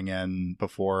kind of going in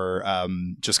before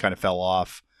just kind of fell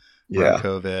off around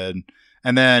COVID.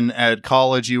 And then at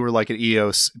college you were like at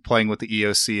EOC, playing with the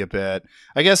EOC a bit.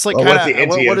 I guess like kind of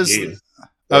what is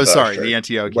the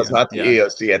Antioch. It was not the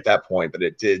EOC at that point, but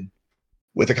it did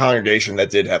with a congregation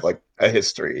that did have like a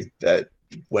history that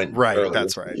went right.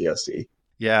 That's right. The EOC.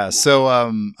 Yeah. So,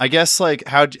 I guess like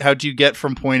how'd you get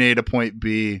from point A to point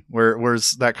B?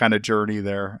 Where's that kind of journey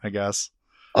there, I guess?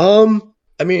 I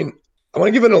mean, I want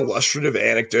to give an illustrative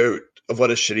anecdote of what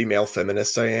a shitty male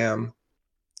feminist I am.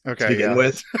 Okay. To begin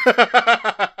with,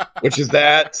 which is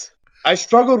that I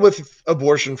struggled with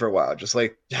abortion for a while, just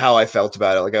like how I felt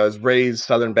about it. Like I was raised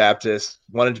Southern Baptist,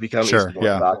 wanted to become Eastern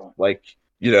Orthodox. Like,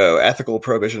 ethical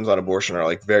prohibitions on abortion are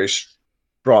like very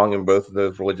strong in both of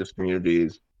those religious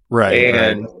communities.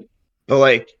 Right. But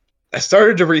like I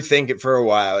started to rethink it for a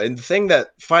while, and the thing that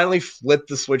finally flipped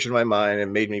the switch in my mind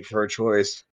and made me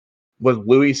pro-choice was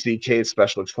Louis C.K.'s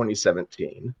special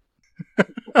 2017.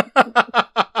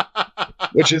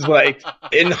 Which is like,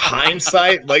 in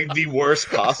hindsight, like the worst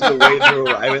possible way to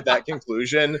arrive at that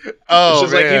conclusion. Oh,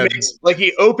 it's just man.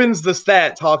 he opens the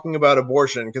stat talking about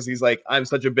abortion because he's like, I'm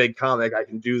such a big comic, I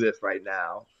can do this right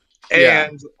now.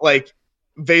 And like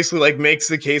basically like makes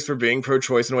the case for being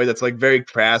pro-choice in a way that's like very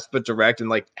crass but direct and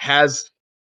like has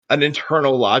an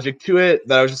internal logic to it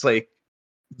that I was just like,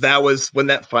 that was when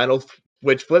that final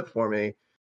switch flipped for me.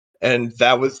 And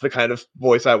that was the kind of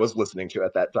voice I was listening to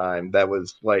at that time that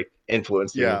was like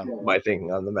influencing my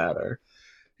thinking on the matter.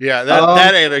 Yeah,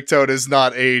 that anecdote is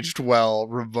not aged well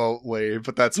remotely,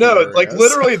 but that's hilarious. Like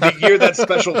literally the year that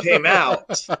special came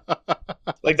out.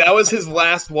 Like that was his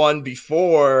last one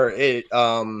before it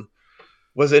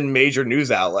was in major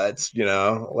news outlets, you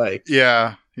know, like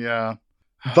yeah.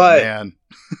 But man.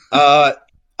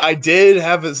 I did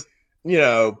have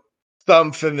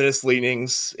some feminist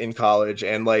leanings in college,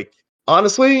 and like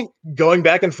honestly, going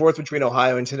back and forth between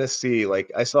Ohio and Tennessee,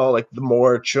 like I saw like the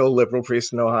more chill liberal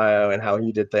priest in Ohio and how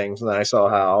he did things, and then I saw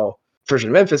how Church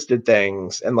in Memphis did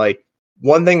things, and like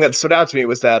one thing that stood out to me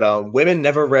was that women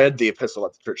never read the epistle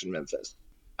at the Church in Memphis.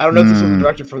 I don't know if this was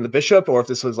directed from the bishop or if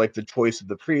this was like the choice of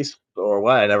the priest or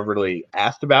what. I never really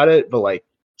asked about it, but like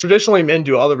traditionally men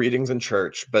do all the readings in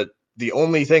church, but the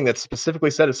only thing that's specifically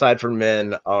set aside for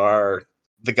men are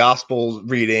the gospel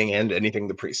reading and anything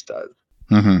the priest does.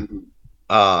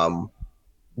 Mm-hmm.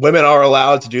 Women are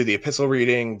allowed to do the epistle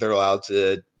reading. They're allowed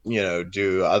to,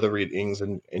 do other readings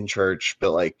in church,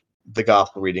 but like the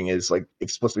gospel reading is like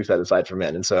explicitly set aside for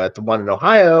men. And so at the one in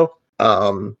Ohio,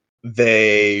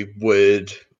 they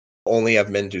would only have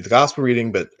men do the gospel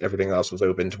reading, but everything else was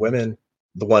open to women.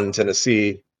 The one in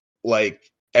Tennessee,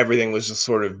 like everything was just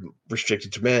sort of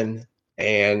restricted to men,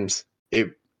 and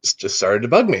it just started to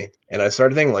bug me. And I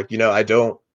started thinking like, I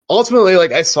don't ultimately,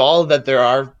 like I saw that there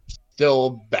are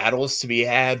still battles to be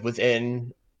had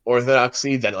within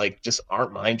Orthodoxy that like just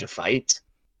aren't mine to fight.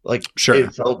 Like sure.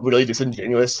 It felt really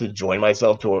disingenuous to join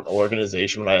myself to an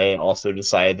organization when I also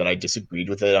decided that I disagreed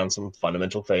with it on some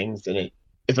fundamental things. And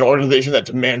it's an organization that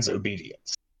demands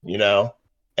obedience, and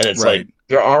it's right. Like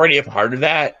you're already a part of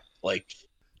that. Like,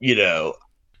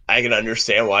 I can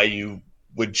understand why you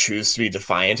would choose to be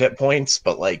defiant at points,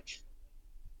 but like,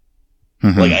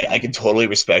 like I can totally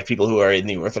respect people who are in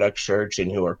the Orthodox Church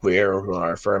and who are queer or who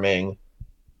are affirming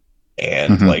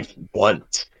and like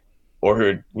want, or who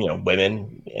are,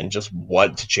 women and just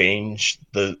want to change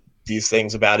these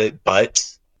things about it. But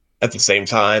at the same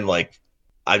time, like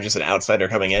I'm just an outsider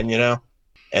coming in,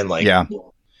 and like,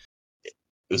 it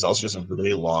was also just a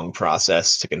really long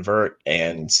process to convert,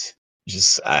 and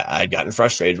just I'd gotten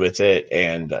frustrated with it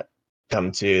and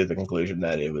come to the conclusion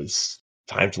that it was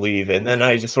time to leave. And then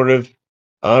I just sort of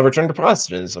returned to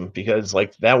Protestantism because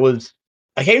like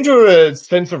I came to a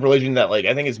sense of religion that like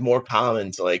I think is more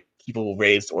common to like people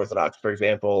raised Orthodox, for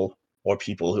example, or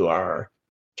people who are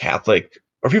Catholic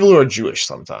or people who are Jewish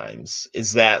sometimes,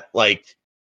 is that like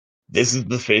this is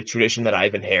the faith tradition that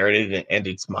I've inherited and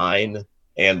it's mine,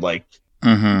 and like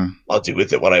I'll do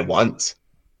with it what I want,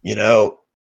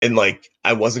 and like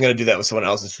I wasn't going to do that with someone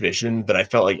else's tradition, but I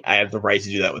felt like I had the right to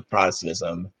do that with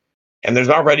Protestantism. And there's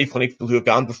already plenty of people who have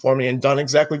gone before me and done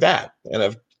exactly that, and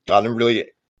have gone in really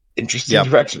interesting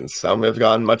directions. Some have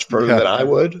gone much further than I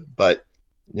would, but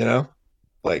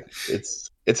like it's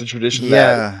a tradition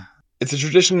that it's a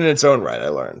tradition in its own right. I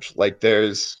learned like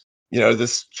there's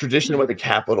this tradition with a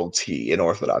capital T in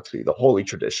Orthodoxy, the holy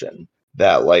tradition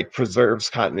that like preserves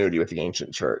continuity with the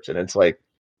ancient church, and it's like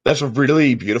that's a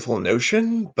really beautiful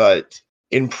notion, but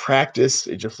in practice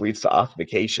it just leads to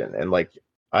ossification. And like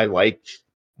I like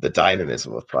the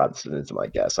dynamism of Protestantism, I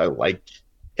guess.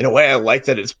 In a way I like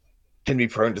that it can be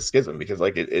prone to schism because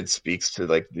like it speaks to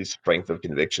like the strength of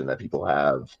conviction that people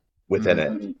have within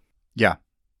it. Yeah.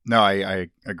 No, I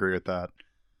agree with that.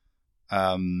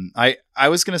 I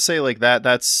was gonna say like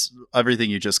that's everything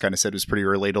you just kind of said was pretty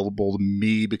relatable to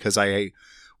me because I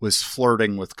was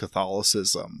flirting with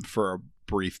Catholicism for a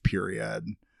brief period.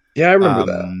 Yeah, I remember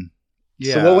that.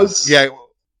 Yeah. So what was go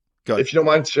ahead. If you don't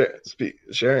mind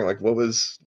sharing, like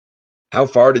how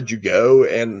far did you go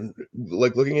and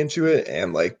like looking into it,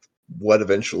 and like what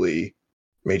eventually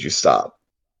made you stop?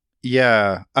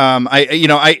 Yeah.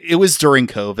 It was during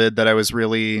COVID that I was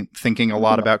really thinking a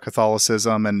lot about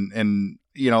Catholicism and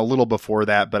a little before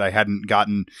that, but I hadn't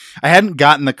gotten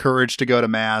the courage to go to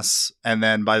mass. And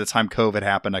then by the time COVID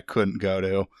happened, I couldn't go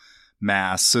to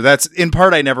mass. So that's in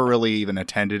part, I never really even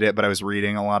attended it, but I was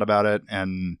reading a lot about it.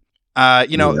 And,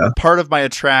 part of my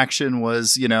attraction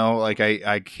was, like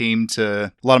I came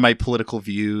to a lot of my political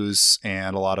views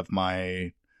and a lot of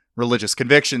my religious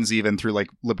convictions, even through like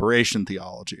liberation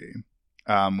theology,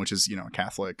 which is, a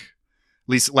Catholic, at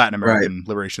least Latin American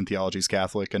liberation theology is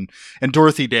Catholic. And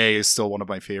Dorothy Day is still one of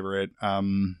my favorite,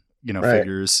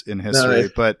 figures in history.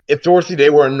 But if Dorothy Day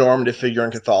were a normative figure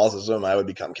in Catholicism, I would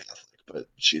become Catholic, but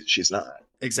she's not.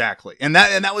 Exactly. And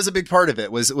that was a big part of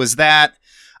it was that,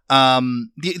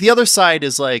 the other side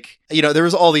is like, there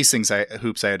was all these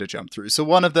hoops I had to jump through. So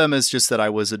one of them is just that I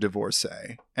was a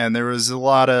divorcee, and there was a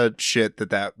lot of shit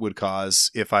that would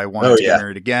cause if I wanted to get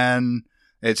married again.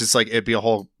 It's just like, it'd be a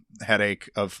whole headache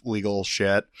of legal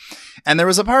shit. And there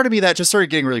was a part of me that just started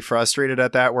getting really frustrated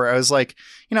at that, where I was like,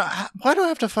 why do I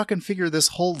have to fucking figure this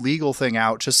whole legal thing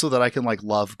out just so that I can like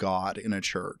love God in a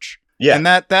church? Yeah. And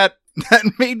that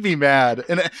made me mad.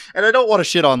 And I don't want to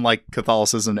shit on like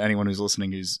Catholicism to anyone who's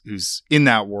listening who's in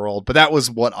that world, but that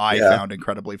was what I found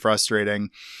incredibly frustrating.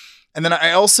 And then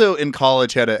I also in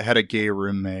college had a gay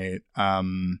roommate.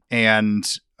 And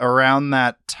around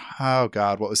that, oh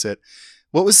God, what was it?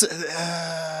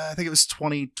 I think it was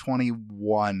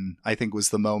 2021, I think was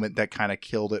the moment that kind of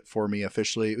killed it for me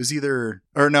officially. It was either,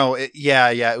 or no, it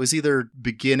was either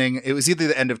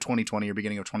the end of 2020 or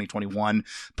beginning of 2021.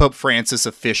 Pope Francis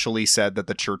officially said that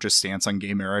the church's stance on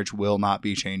gay marriage will not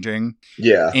be changing.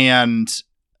 Yeah. And,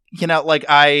 like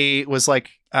I was like,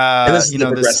 and this is the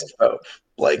progressive pope.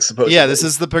 Like supposedly. Yeah, this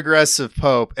is the progressive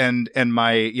pope, and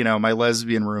my my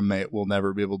lesbian roommate would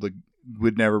never be able to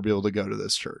go to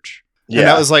this church. Yeah. And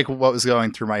that was like what was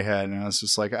going through my head. And I was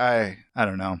just like, I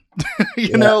don't know,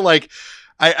 like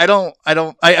I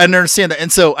understand that.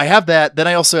 And so I have that. Then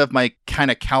I also have my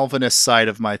kind of Calvinist side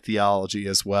of my theology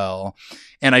as well.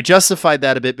 And I justified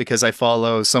that a bit because I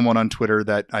follow someone on Twitter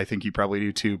that I think you probably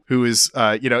do too, who is,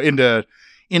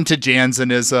 into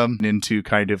Jansenism, into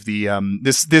kind of the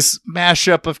this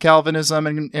mashup of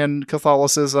Calvinism and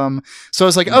Catholicism. So I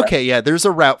was like, okay, there's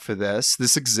a route for this.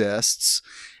 This exists.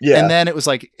 Yeah. And then it's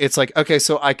like, okay,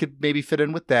 so I could maybe fit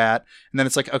in with that. And then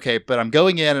it's like, okay, but I'm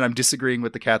going in and I'm disagreeing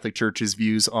with the Catholic Church's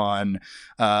views on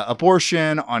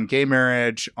abortion, on gay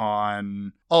marriage,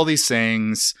 on all these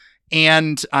things.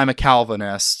 And I'm a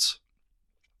Calvinist.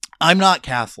 I'm not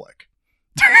Catholic.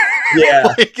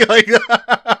 Yeah.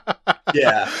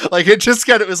 Yeah. Like it just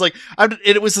kind of was like,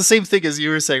 it was the same thing as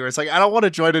you were saying, where it's like, I don't want to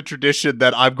join a tradition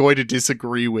that I'm going to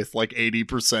disagree with like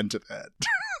 80% of it.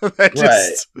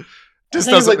 That just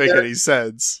doesn't make any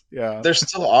sense. Yeah. There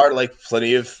still are like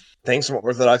plenty of things from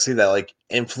Orthodoxy that like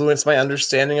influence my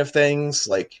understanding of things.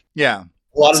 Like, yeah.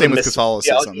 A lot Same of with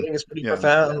Catholicism. Is pretty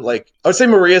profound. Like, I would say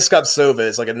Maria Skobtsova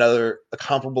is like a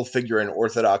comparable figure in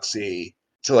Orthodoxy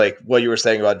to like what you were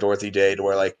saying about Dorothy Day, to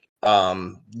where like,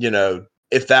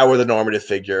 if that were the normative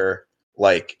figure,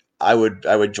 like I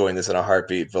would join this in a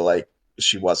heartbeat, but like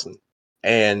she wasn't.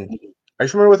 And are you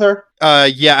familiar with her?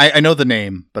 Yeah, I know the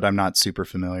name, but I'm not super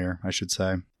familiar, I should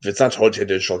say. If it's not totally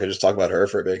digital, I could just talk about her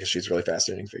for a bit because she's a really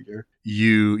fascinating figure.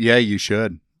 You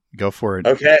should. Go for it.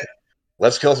 Okay.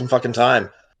 Let's kill some fucking time.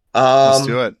 Let's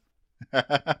do it.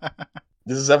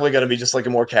 This is definitely going to be just like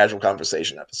a more casual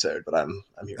conversation episode, but I'm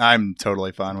here. I'm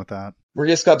totally fine with that.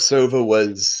 Maria Skobtsova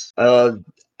was a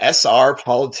SR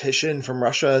politician from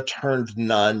Russia turned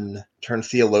nun, turned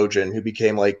theologian, who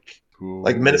became like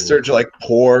minister to like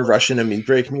poor Russian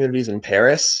emigre communities in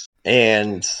Paris.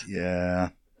 And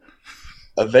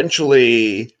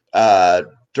eventually,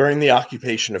 during the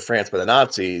occupation of France by the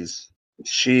Nazis,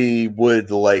 she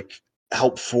would like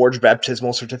help forge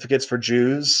baptismal certificates for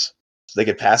Jews so they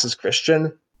could pass as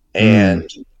Christian, and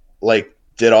like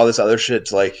did all this other shit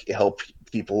to like help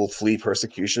people flee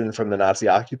persecution from the Nazi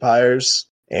occupiers,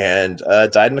 and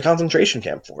died in a concentration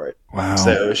camp for it. Wow.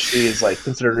 So she is like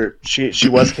considered, she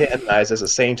was canonized as a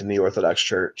saint in the Orthodox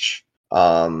Church,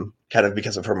 kind of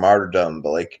because of her martyrdom.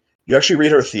 But like you actually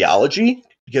read her theology,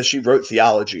 because she wrote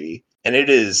theology, and it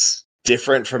is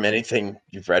different from anything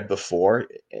you've read before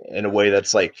in a way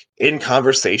that's like in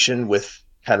conversation with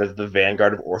kind of the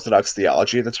vanguard of Orthodox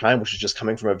theology at the time, which is just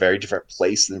coming from a very different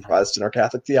place than Protestant or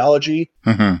Catholic theology.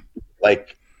 Mm-hmm.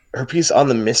 Like her piece on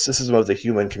the mysticism of the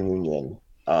human communion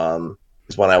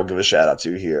is one I will give a shout out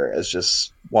to here, as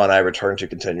just one I return to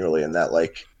continually, and that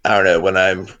like, I don't know, when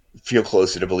I feel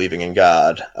closer to believing in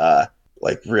God,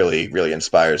 like really, really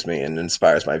inspires me and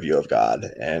inspires my view of God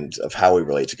and of how we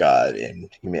relate to God in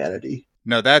humanity.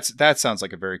 No, that sounds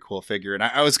like a very cool figure. And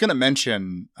I was going to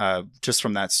mention just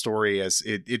from that story, as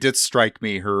it did strike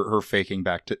me, her faking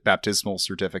baptismal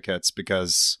certificates,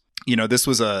 because, you know, this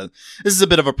is a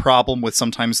bit of a problem with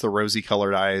sometimes the rosy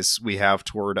colored eyes we have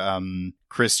toward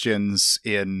Christians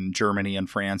in Germany and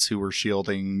France who were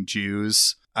shielding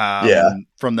Jews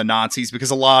from the Nazis,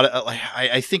 because a lot of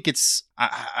I think it's,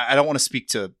 I don't want to speak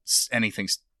to anything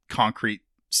concrete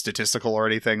statistical or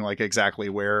anything, like exactly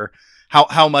where,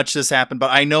 how much this happened. But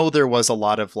I know there was a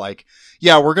lot of like,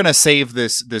 yeah, we're going to save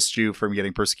this Jew from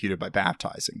getting persecuted by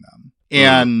baptizing them.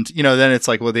 And, then it's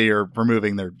like, well, they are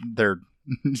removing their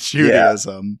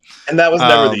Judaism. Yeah. And that was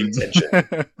never the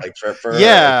intention. Like for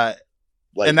yeah.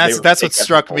 Like, and that's what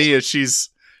struck me is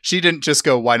she didn't just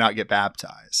go, why not get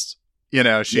baptized?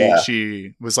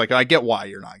 She was like, I get why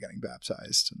you're not getting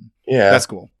baptized. And that's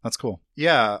cool.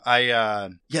 Yeah.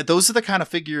 Those are the kind of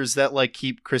figures that like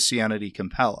keep Christianity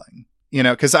compelling,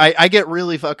 cause I get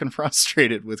really fucking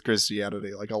frustrated with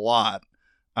Christianity, like a lot.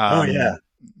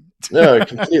 No,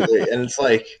 completely. And it's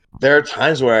like, there are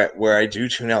times where I do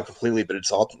tune out completely, but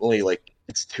it's ultimately like,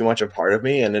 it's too much a part of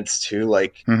me. And it's too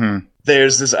like,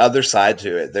 there's this other side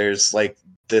to it. There's like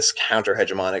this counter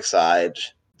hegemonic side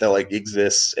that like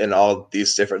exists in all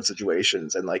these different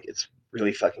situations, and like it's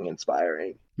really fucking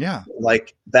inspiring. Yeah,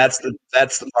 like that's the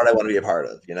part I want to be a part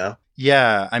of.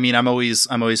 Yeah, I mean, I'm always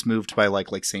moved by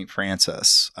like Saint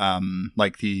Francis,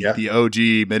 like the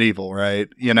OG medieval, right?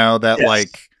 That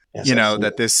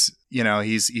that this,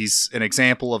 he's an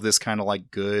example of this kind of like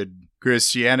good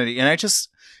Christianity, and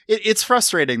it's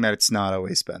frustrating that it's not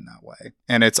always been that way,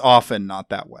 and it's often not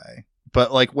that way.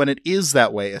 But like when it is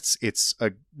that way, it's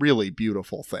a really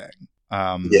beautiful thing.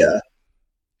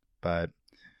 But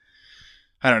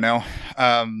I don't know.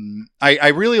 I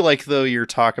really like, though, your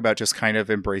talk about just kind of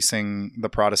embracing the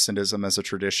Protestantism as a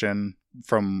tradition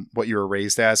from what you were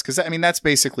raised as. Because I mean, that's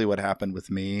basically what happened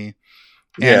with me.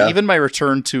 And even my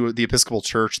return to the Episcopal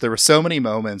Church, there were so many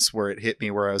moments where it hit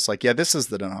me where I was like, yeah, this is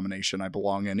the denomination I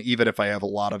belong in, even if I have a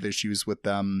lot of issues with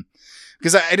them.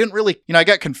 Because I didn't really, I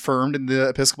got confirmed in the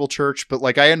Episcopal Church, but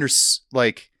like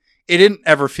it didn't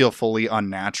ever feel fully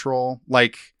unnatural.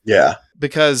 Like,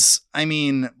 because I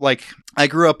mean, like I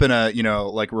grew up in a,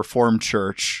 like Reformed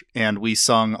church, and we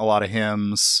sung a lot of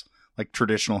hymns, like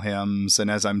traditional hymns. And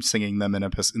as I'm singing them in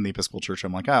the Episcopal Church,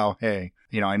 I'm like, oh, hey,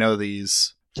 I know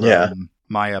these from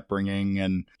my upbringing.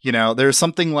 And, there's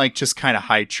something like just kind of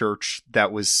high church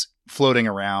that was floating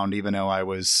around, even though I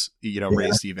was,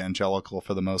 raised evangelical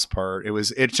for the most part.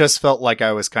 It just felt like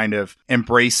I was kind of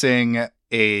embracing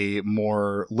a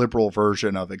more liberal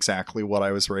version of exactly what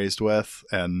I was raised with.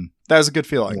 And that was a good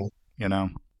feeling,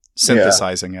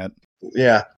 synthesizing it.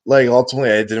 Yeah. Like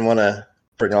ultimately I didn't want to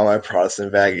bring all my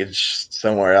Protestant baggage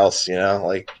somewhere else,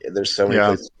 like there's so many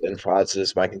places in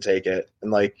Protestantism I can take it.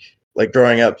 And like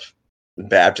growing up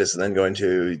Baptist and then going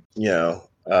to,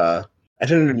 I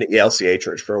attended an ELCA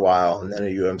church for a while, and then a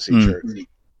UMC church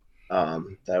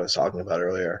that I was talking about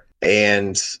earlier.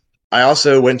 And I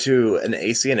also went to an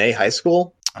ACNA high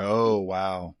school. Oh,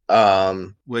 wow.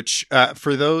 Which,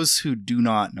 for those who do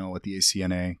not know what the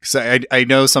ACNA, because I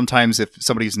know sometimes if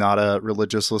somebody's not a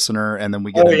religious listener and then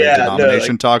we get into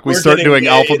denomination talk, we start doing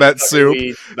alphabet soup.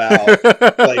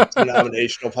 About like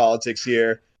denominational politics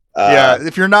here.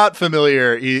 If you're not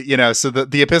familiar, so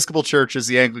the Episcopal Church is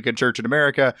the Anglican Church in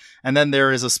America, and then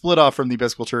there is a split off from the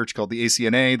Episcopal Church called the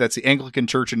ACNA. That's the Anglican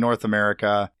Church in North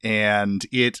America, and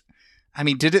did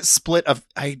it split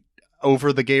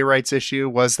over the gay rights issue?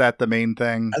 Was that the main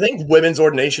thing? I think women's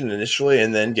ordination initially,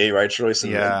 and then gay rights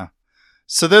recently. Yeah,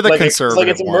 so they're the conservative.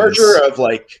 It's a merger of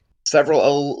like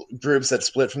several groups that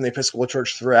split from the Episcopal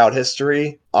Church throughout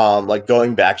history. Like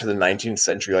going back to the 19th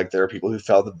century, like there are people who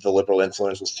felt that the liberal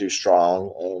influence was too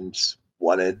strong and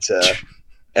wanted to,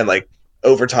 and like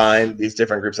over time, these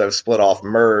different groups that have split off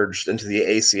merged into the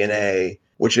ACNA,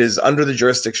 which is under the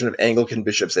jurisdiction of Anglican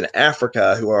bishops in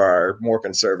Africa who are more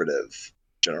conservative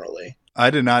generally. I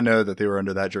did not know that they were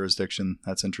under that jurisdiction.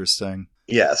 That's interesting.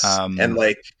 Yes. And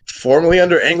like formally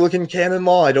under Anglican canon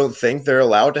law, I don't think they're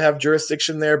allowed to have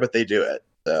jurisdiction there, but they do it.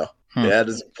 So that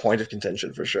is a point of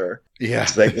contention for sure. Yeah.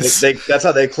 So that's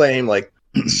how they claim like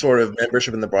sort of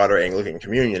membership in the broader Anglican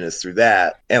communion is through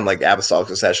that, and like apostolic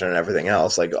succession and everything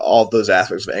else. Like all those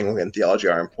aspects of Anglican theology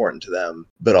are important to them,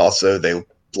 but also they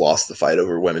lost the fight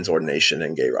over women's ordination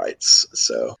and gay rights.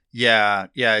 So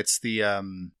it's the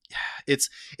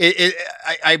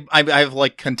I have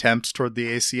like contempt toward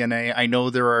the ACNA. I know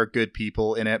there are good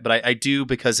people in it, but I do,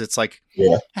 because it's like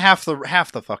half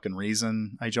the fucking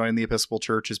reason I joined the Episcopal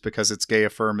Church is because it's gay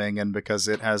affirming and because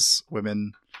it has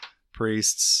women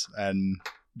priests, and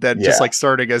then just like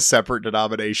starting a separate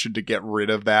denomination to get rid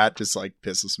of that just like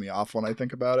pisses me off when I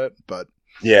think about it. But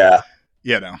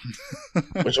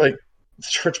which like the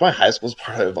church my high school's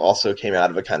part of also came out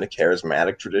of a kind of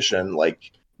charismatic tradition.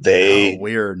 Like they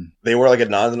were like a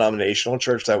non-denominational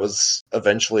church that was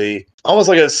eventually almost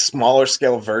like a smaller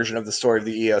scale version of the story of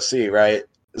the EOC, right?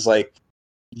 It's like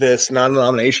this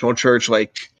non-denominational church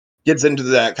like gets into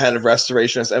that kind of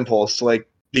restorationist impulse to like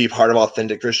be part of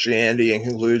authentic Christianity and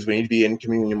concludes we need to be in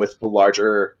communion with the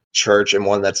larger church and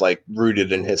one that's like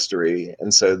rooted in history.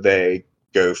 And so they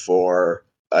go for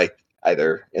like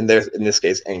either in this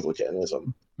case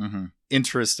Anglicanism. Mm-hmm.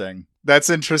 Interesting. That's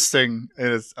interesting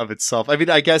of itself. I mean,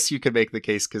 I guess you could make the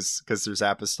case because there's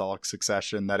apostolic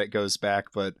succession that it goes back,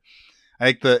 but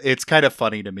I think it's kind of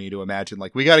funny to me to imagine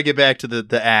like we got to get back to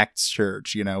the Acts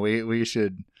church. You know, we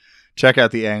should check out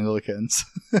the Anglicans.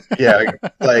 Yeah,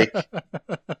 like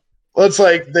well, it's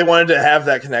like they wanted to have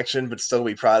that connection, but still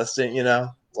be Protestant. You know,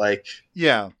 like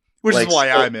yeah, which like, is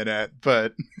why I'm in it.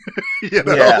 But you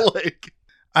know, like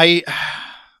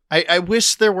I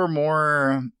wish there were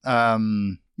more.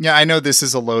 Yeah, I know this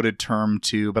is a loaded term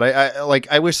too, but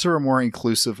I wish there were more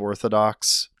inclusive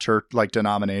Orthodox church like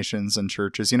denominations and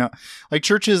churches. You know, like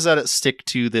churches that stick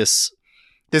to this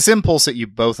impulse that you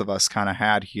both of us kind of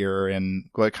had here, and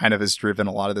what kind of has driven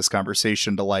a lot of this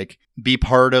conversation to like be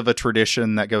part of a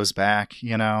tradition that goes back.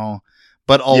 You know,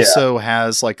 but also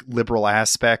has like liberal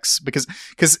aspects because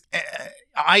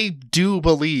I do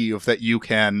believe that you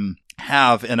can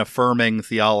have an affirming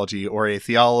theology or a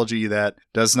theology that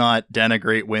does not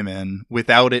denigrate women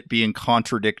without it being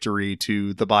contradictory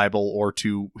to the Bible or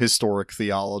to historic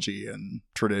theology and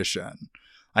tradition.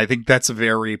 I think that's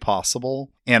very possible.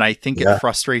 And I think it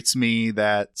frustrates me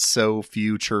that so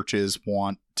few churches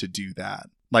want to do that.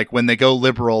 Like when they go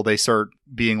liberal, they start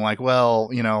being like, well,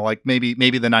 you know, like maybe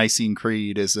the Nicene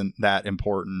Creed isn't that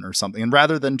important or something. And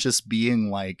rather than just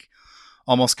being like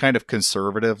almost kind of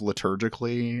conservative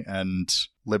liturgically and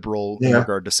liberal in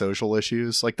regard to social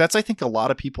issues. Like that's, I think a lot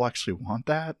of people actually want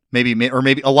that. Maybe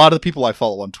a lot of the people I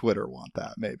follow on Twitter want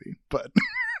that maybe, but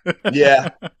yeah.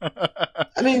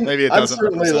 I mean, maybe it doesn't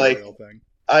certainly like the real thing.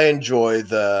 I enjoy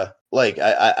the, like,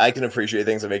 I can appreciate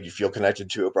things that make you feel connected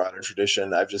to a broader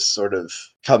tradition. I've just sort of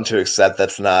come to accept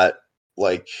that's not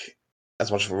like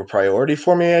as much of a priority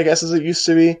for me, I guess, as it used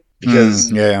to be,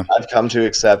 because I've come to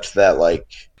accept that like,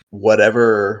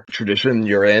 whatever tradition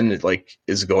you're in, like,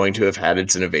 is going to have had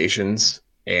its innovations,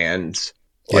 and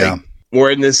like we're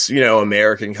in this, you know,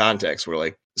 American context where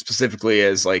like specifically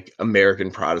as like American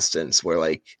Protestants, where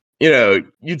like, you know,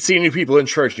 you'd see new people in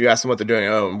church, you ask them what they're doing.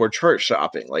 Oh, we're church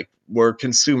shopping. Like we're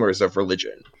consumers of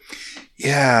religion.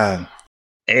 Yeah.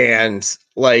 And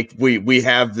like we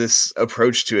have this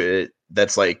approach to it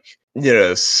that's like, you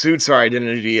know, suits our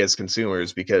identity as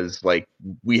consumers, because like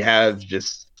we have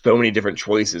just so many different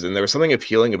choices, and there was something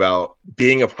appealing about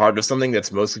being a part of something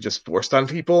that's mostly just forced on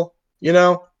people, you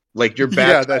know, like you're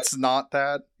baptized. Yeah, that's not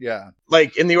that. Yeah,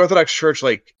 like in the Orthodox Church,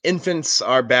 like infants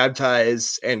are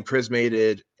baptized and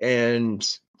chrismated and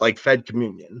like fed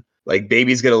communion. Like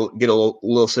babies get a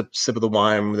little sip of the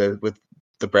wine with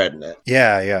the bread in it.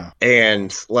 Yeah.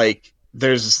 And like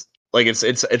there's like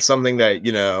it's something that,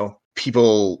 you know,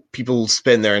 people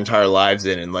spend their entire lives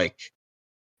in, and like,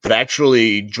 but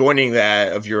actually joining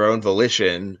that of your own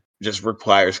volition just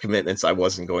requires commitments I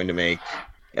wasn't going to make,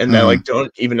 and that like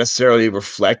don't even necessarily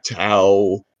reflect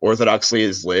how orthodoxy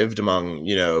is lived among,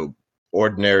 you know,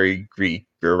 ordinary Greek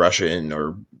or Russian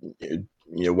or, you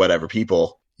know, whatever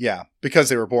people. Yeah, because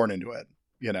they were born into it,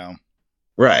 you know.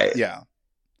 Right. Yeah.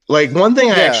 Like one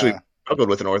thing I actually struggled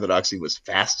with in Orthodoxy was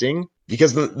fasting,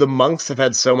 because the monks have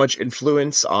had so much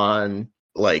influence on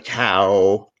like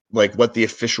how, like what the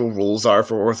official rules are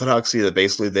for Orthodoxy, that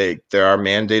basically there are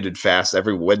mandated fasts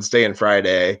every Wednesday and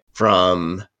Friday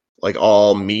from like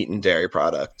all meat and dairy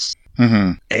products.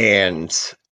 Mm-hmm.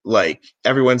 And like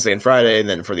every Wednesday and Friday, and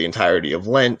then for the entirety of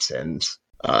Lent, and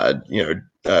you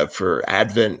know, for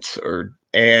Advent,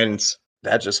 and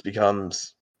that just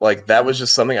becomes like, that was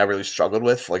just something I really struggled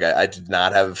with. Like I did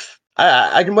not have,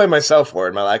 I can blame myself for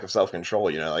it, my lack of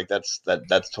self-control, you know, like that's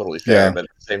totally fair. But at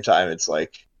the same time, it's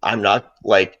like, I'm not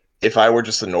like, if I were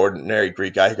just an ordinary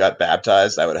Greek guy who got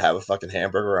baptized, I would have a fucking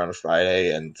hamburger on a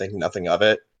Friday and think nothing of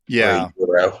it. Yeah.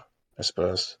 I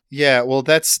suppose. Yeah, well,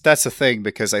 that's the thing,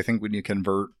 because I think when you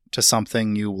convert to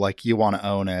something, you want to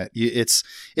own it. It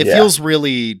feels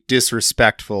really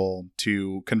disrespectful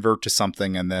to convert to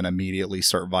something and then immediately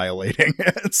start violating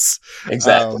it.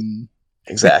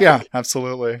 Exactly. Yeah,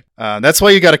 absolutely. That's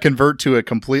why you got to convert to a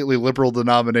completely liberal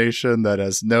denomination that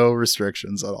has no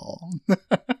restrictions at all.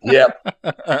 Yep.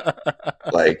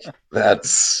 Like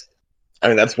that's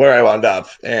where I wound up,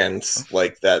 and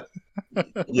like that,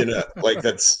 you know, like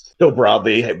that's still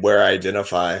broadly where I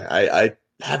identify. I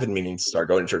have been meaning to start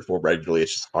going to church more regularly.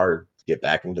 It's just hard to get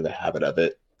back into the habit of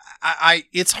it.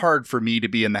 It's hard for me to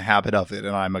be in the habit of it,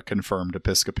 and I'm a confirmed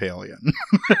Episcopalian.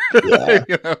 Yeah.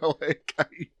 You know, like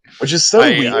which is so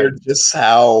weird, just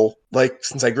how, like,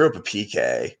 since I grew up a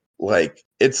PK, like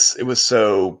it was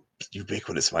so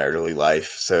ubiquitous in my early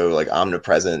life, so like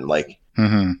omnipresent, like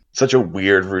mm-hmm. such a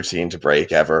weird routine to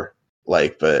break ever.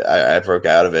 Like, but I broke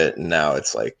out of it, and now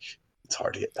it's like it's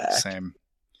hard to get back. Same.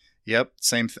 Yep.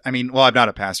 Same. I mean, well, I'm not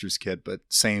a pastor's kid, but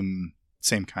same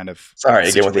kind of. Sorry,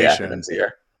 situation. again with the acronyms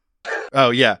here. Oh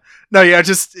yeah, no, yeah,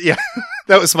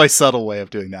 that was my subtle way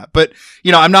of doing that. But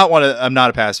I'm not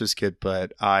a pastor's kid,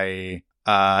 but I,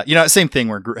 same thing.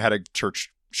 Where had a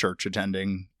church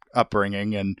attending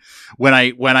upbringing, and when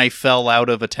I fell out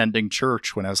of attending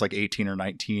church when I was like 18 or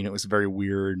 19, it was a very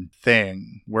weird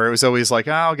thing where it was always like,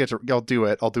 I'll do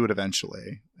it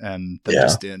eventually, and then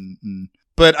just didn't.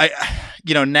 But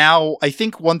now I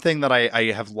think one thing that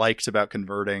I have liked about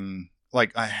converting,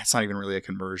 like it's not even really a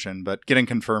conversion, but getting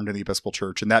confirmed in the Episcopal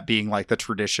Church, and that being like the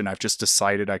tradition I've just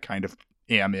decided I kind of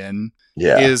am in,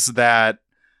 is that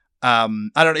I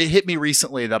don't know, it hit me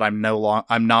recently that I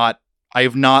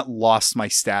have not lost my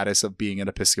status of being an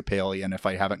Episcopalian if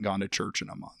I haven't gone to church in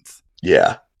a month.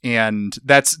 Yeah. And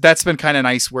that's been kind of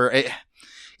nice where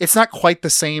it's not quite the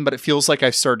same, but it feels like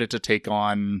I've started to take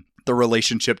on the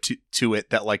relationship to it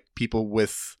that like people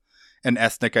with an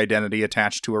ethnic identity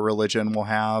attached to a religion will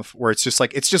have, where it's just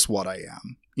like, it's just what I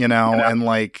am, and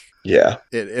like,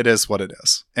 it is what it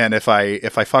is. And if I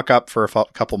fuck up for a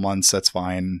couple months, that's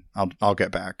fine. I'll get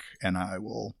back and I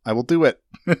will do it.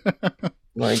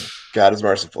 Like, God is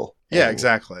merciful. Yeah,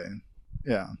 exactly.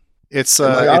 Yeah. It's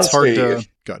honestly, hard to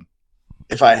good.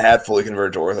 If I had fully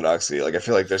converted to Orthodoxy, like I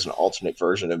feel like there's an alternate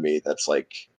version of me that's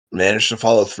like managed to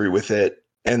follow through with it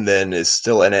and then is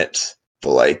still in it,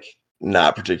 but like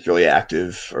not particularly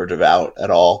active or devout at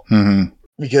all. Mm-hmm.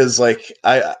 Because like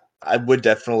I would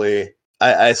definitely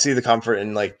I see the comfort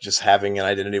in like just having an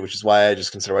identity, which is why I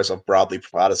just consider myself broadly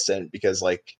Protestant, because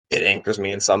like it anchors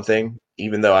me in something,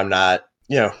 even though I'm not,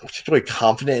 particularly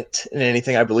confident in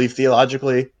anything I believe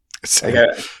theologically.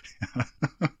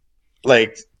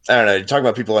 Like, I don't know, you talk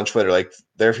about people on Twitter, like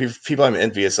there are people I'm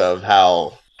envious of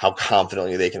how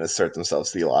confidently they can assert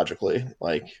themselves theologically.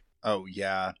 Like, oh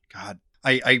yeah, God,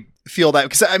 I feel that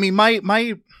because I mean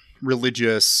my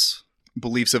religious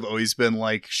beliefs have always been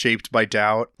like shaped by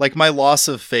doubt. Like my loss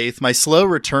of faith, my slow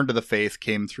return to the faith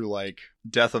came through like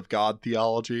death of God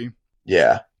theology.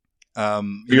 Yeah.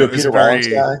 You a Peter Rollins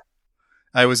guy?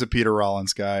 I was a Peter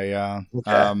Rollins guy. Yeah.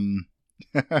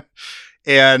 Okay.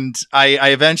 And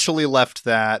I eventually left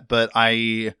that, but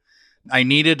I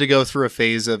needed to go through a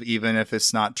phase of, even if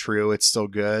it's not true, it's still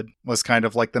good, was kind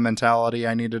of like the mentality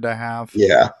I needed to have.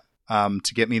 Yeah.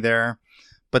 To get me there.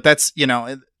 But that's,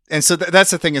 and so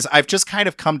that's the thing is I've just kind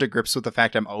of come to grips with the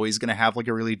fact I'm always going to have like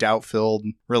a really doubt-filled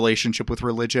relationship with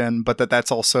religion, but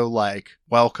that's also like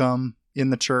welcome in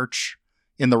the church,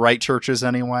 in the right churches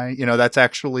anyway. That's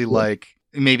actually like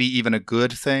maybe even a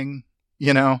good thing,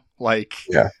 like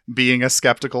being a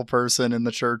skeptical person in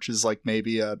the church is like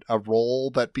maybe a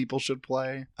role that people should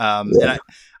play. And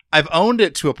I've owned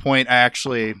it to a point.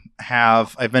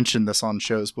 I've mentioned this on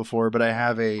shows before, but I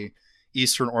have a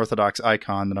Eastern Orthodox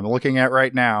icon that I'm looking at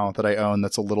right now that I own.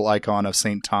 That's a little icon of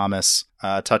St. Thomas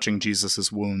touching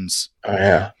Jesus's wounds. Oh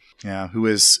yeah. Yeah. Who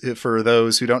is, for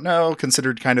those who don't know,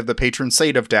 considered kind of the patron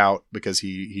saint of doubt, because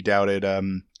he doubted,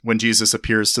 when Jesus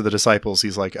appears to the disciples,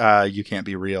 he's like, you can't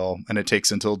be real. And it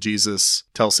takes until Jesus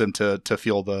tells him to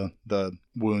feel the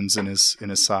wounds in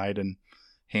his side and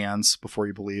hands before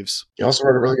he believes. You also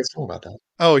wrote a really good song about that.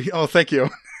 Oh, thank you.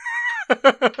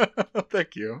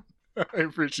 Thank you. I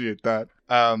appreciate that.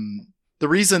 The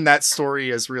reason that story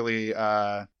has really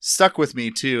stuck with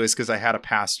me too is because I had a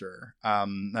pastor.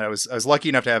 And I was lucky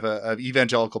enough to have an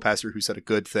evangelical pastor who said a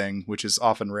good thing, which is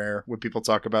often rare when people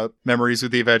talk about memories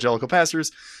with the evangelical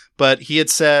pastors. But he had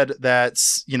said that,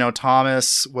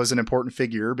 Thomas was an important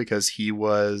figure because he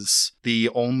was the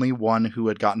only one who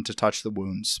had gotten to touch the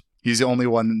wounds. He's the only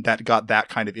one that got that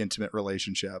kind of intimate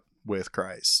relationship with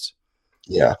Christ.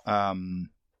 Yeah.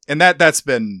 And that's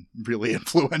been really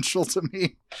influential to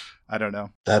me. I don't know.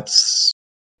 That's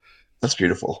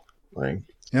beautiful. I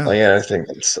think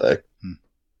it's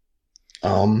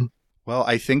well,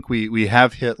 I think we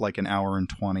have hit like an hour and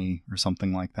 20 or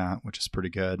something like that, which is pretty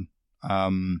good.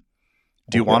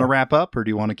 Do you want to wrap up, or do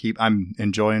you want to keep? I'm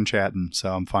enjoying chatting,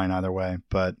 so I'm fine either way.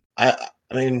 But I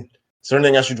mean, is there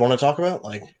anything else you'd want to talk about?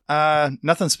 Like,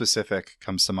 nothing specific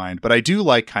comes to mind, but I do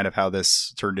like kind of how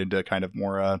this turned into kind of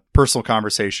more a personal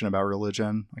conversation about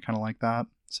religion. I kind of like that.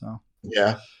 So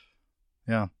yeah.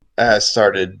 I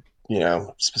started,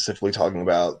 specifically talking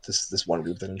about this one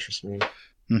group that interests me.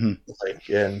 Mm-hmm.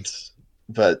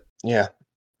 But yeah,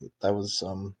 that was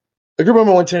a group I'm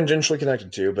only tangentially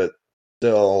connected to, but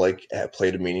still like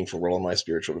played a meaningful role in my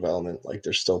spiritual development. Like,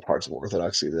 there's still parts of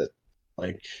Orthodoxy that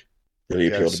like really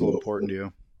appeal to me. So important to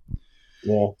you.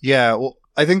 Yeah. Well,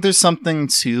 I think there's something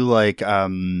to like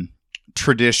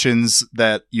traditions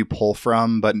that you pull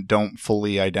from but don't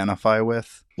fully identify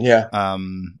with. Yeah.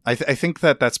 I think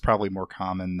that that's probably more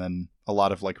common than a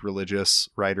lot of like religious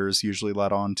writers usually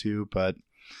let on to, but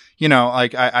you know,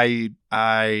 like I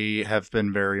have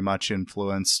been very much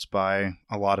influenced by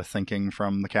a lot of thinking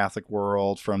from the Catholic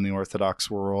world, from the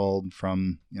Orthodox world,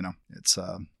 from, you know, it's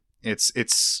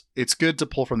good to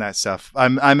pull from that stuff.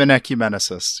 I'm an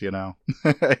ecumenicist, you know.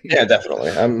 Yeah,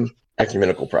 definitely. I'm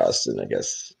ecumenical Protestant, I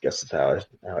guess is how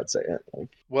I'd say it. Like,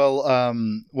 well,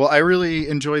 I really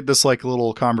enjoyed this like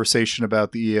little conversation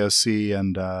about the EOC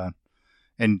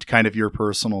and kind of your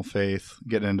personal faith,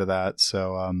 getting into that.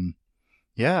 So,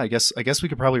 yeah, I guess we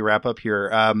could probably wrap up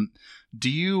here. Do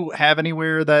you have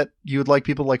anywhere that you would like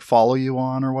people to like follow you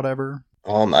on or whatever?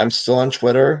 I'm still on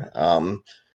Twitter.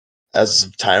 As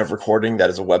of time of recording, that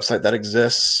is a website that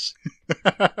exists.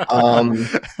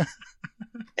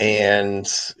 And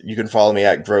you can follow me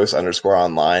at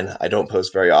gross_online. I don't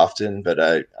post very often, but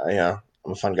I'm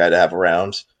a fun guy to have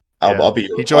around. I'll be.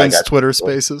 He joins Twitter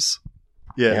Spaces.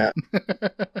 Yeah.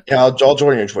 Yeah, I'll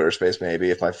join your Twitter space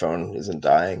maybe if my phone isn't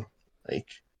dying. Like.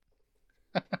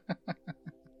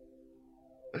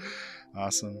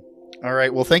 Awesome. All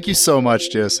right. Well, thank you so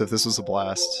much, Joseph. This was a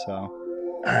blast. So.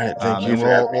 All right. Thank you.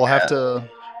 We'll have to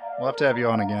have you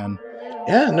on again.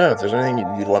 Yeah. No. If there's anything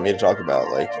you'd want me to talk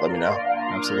about, like, let me know.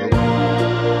 Absolutely.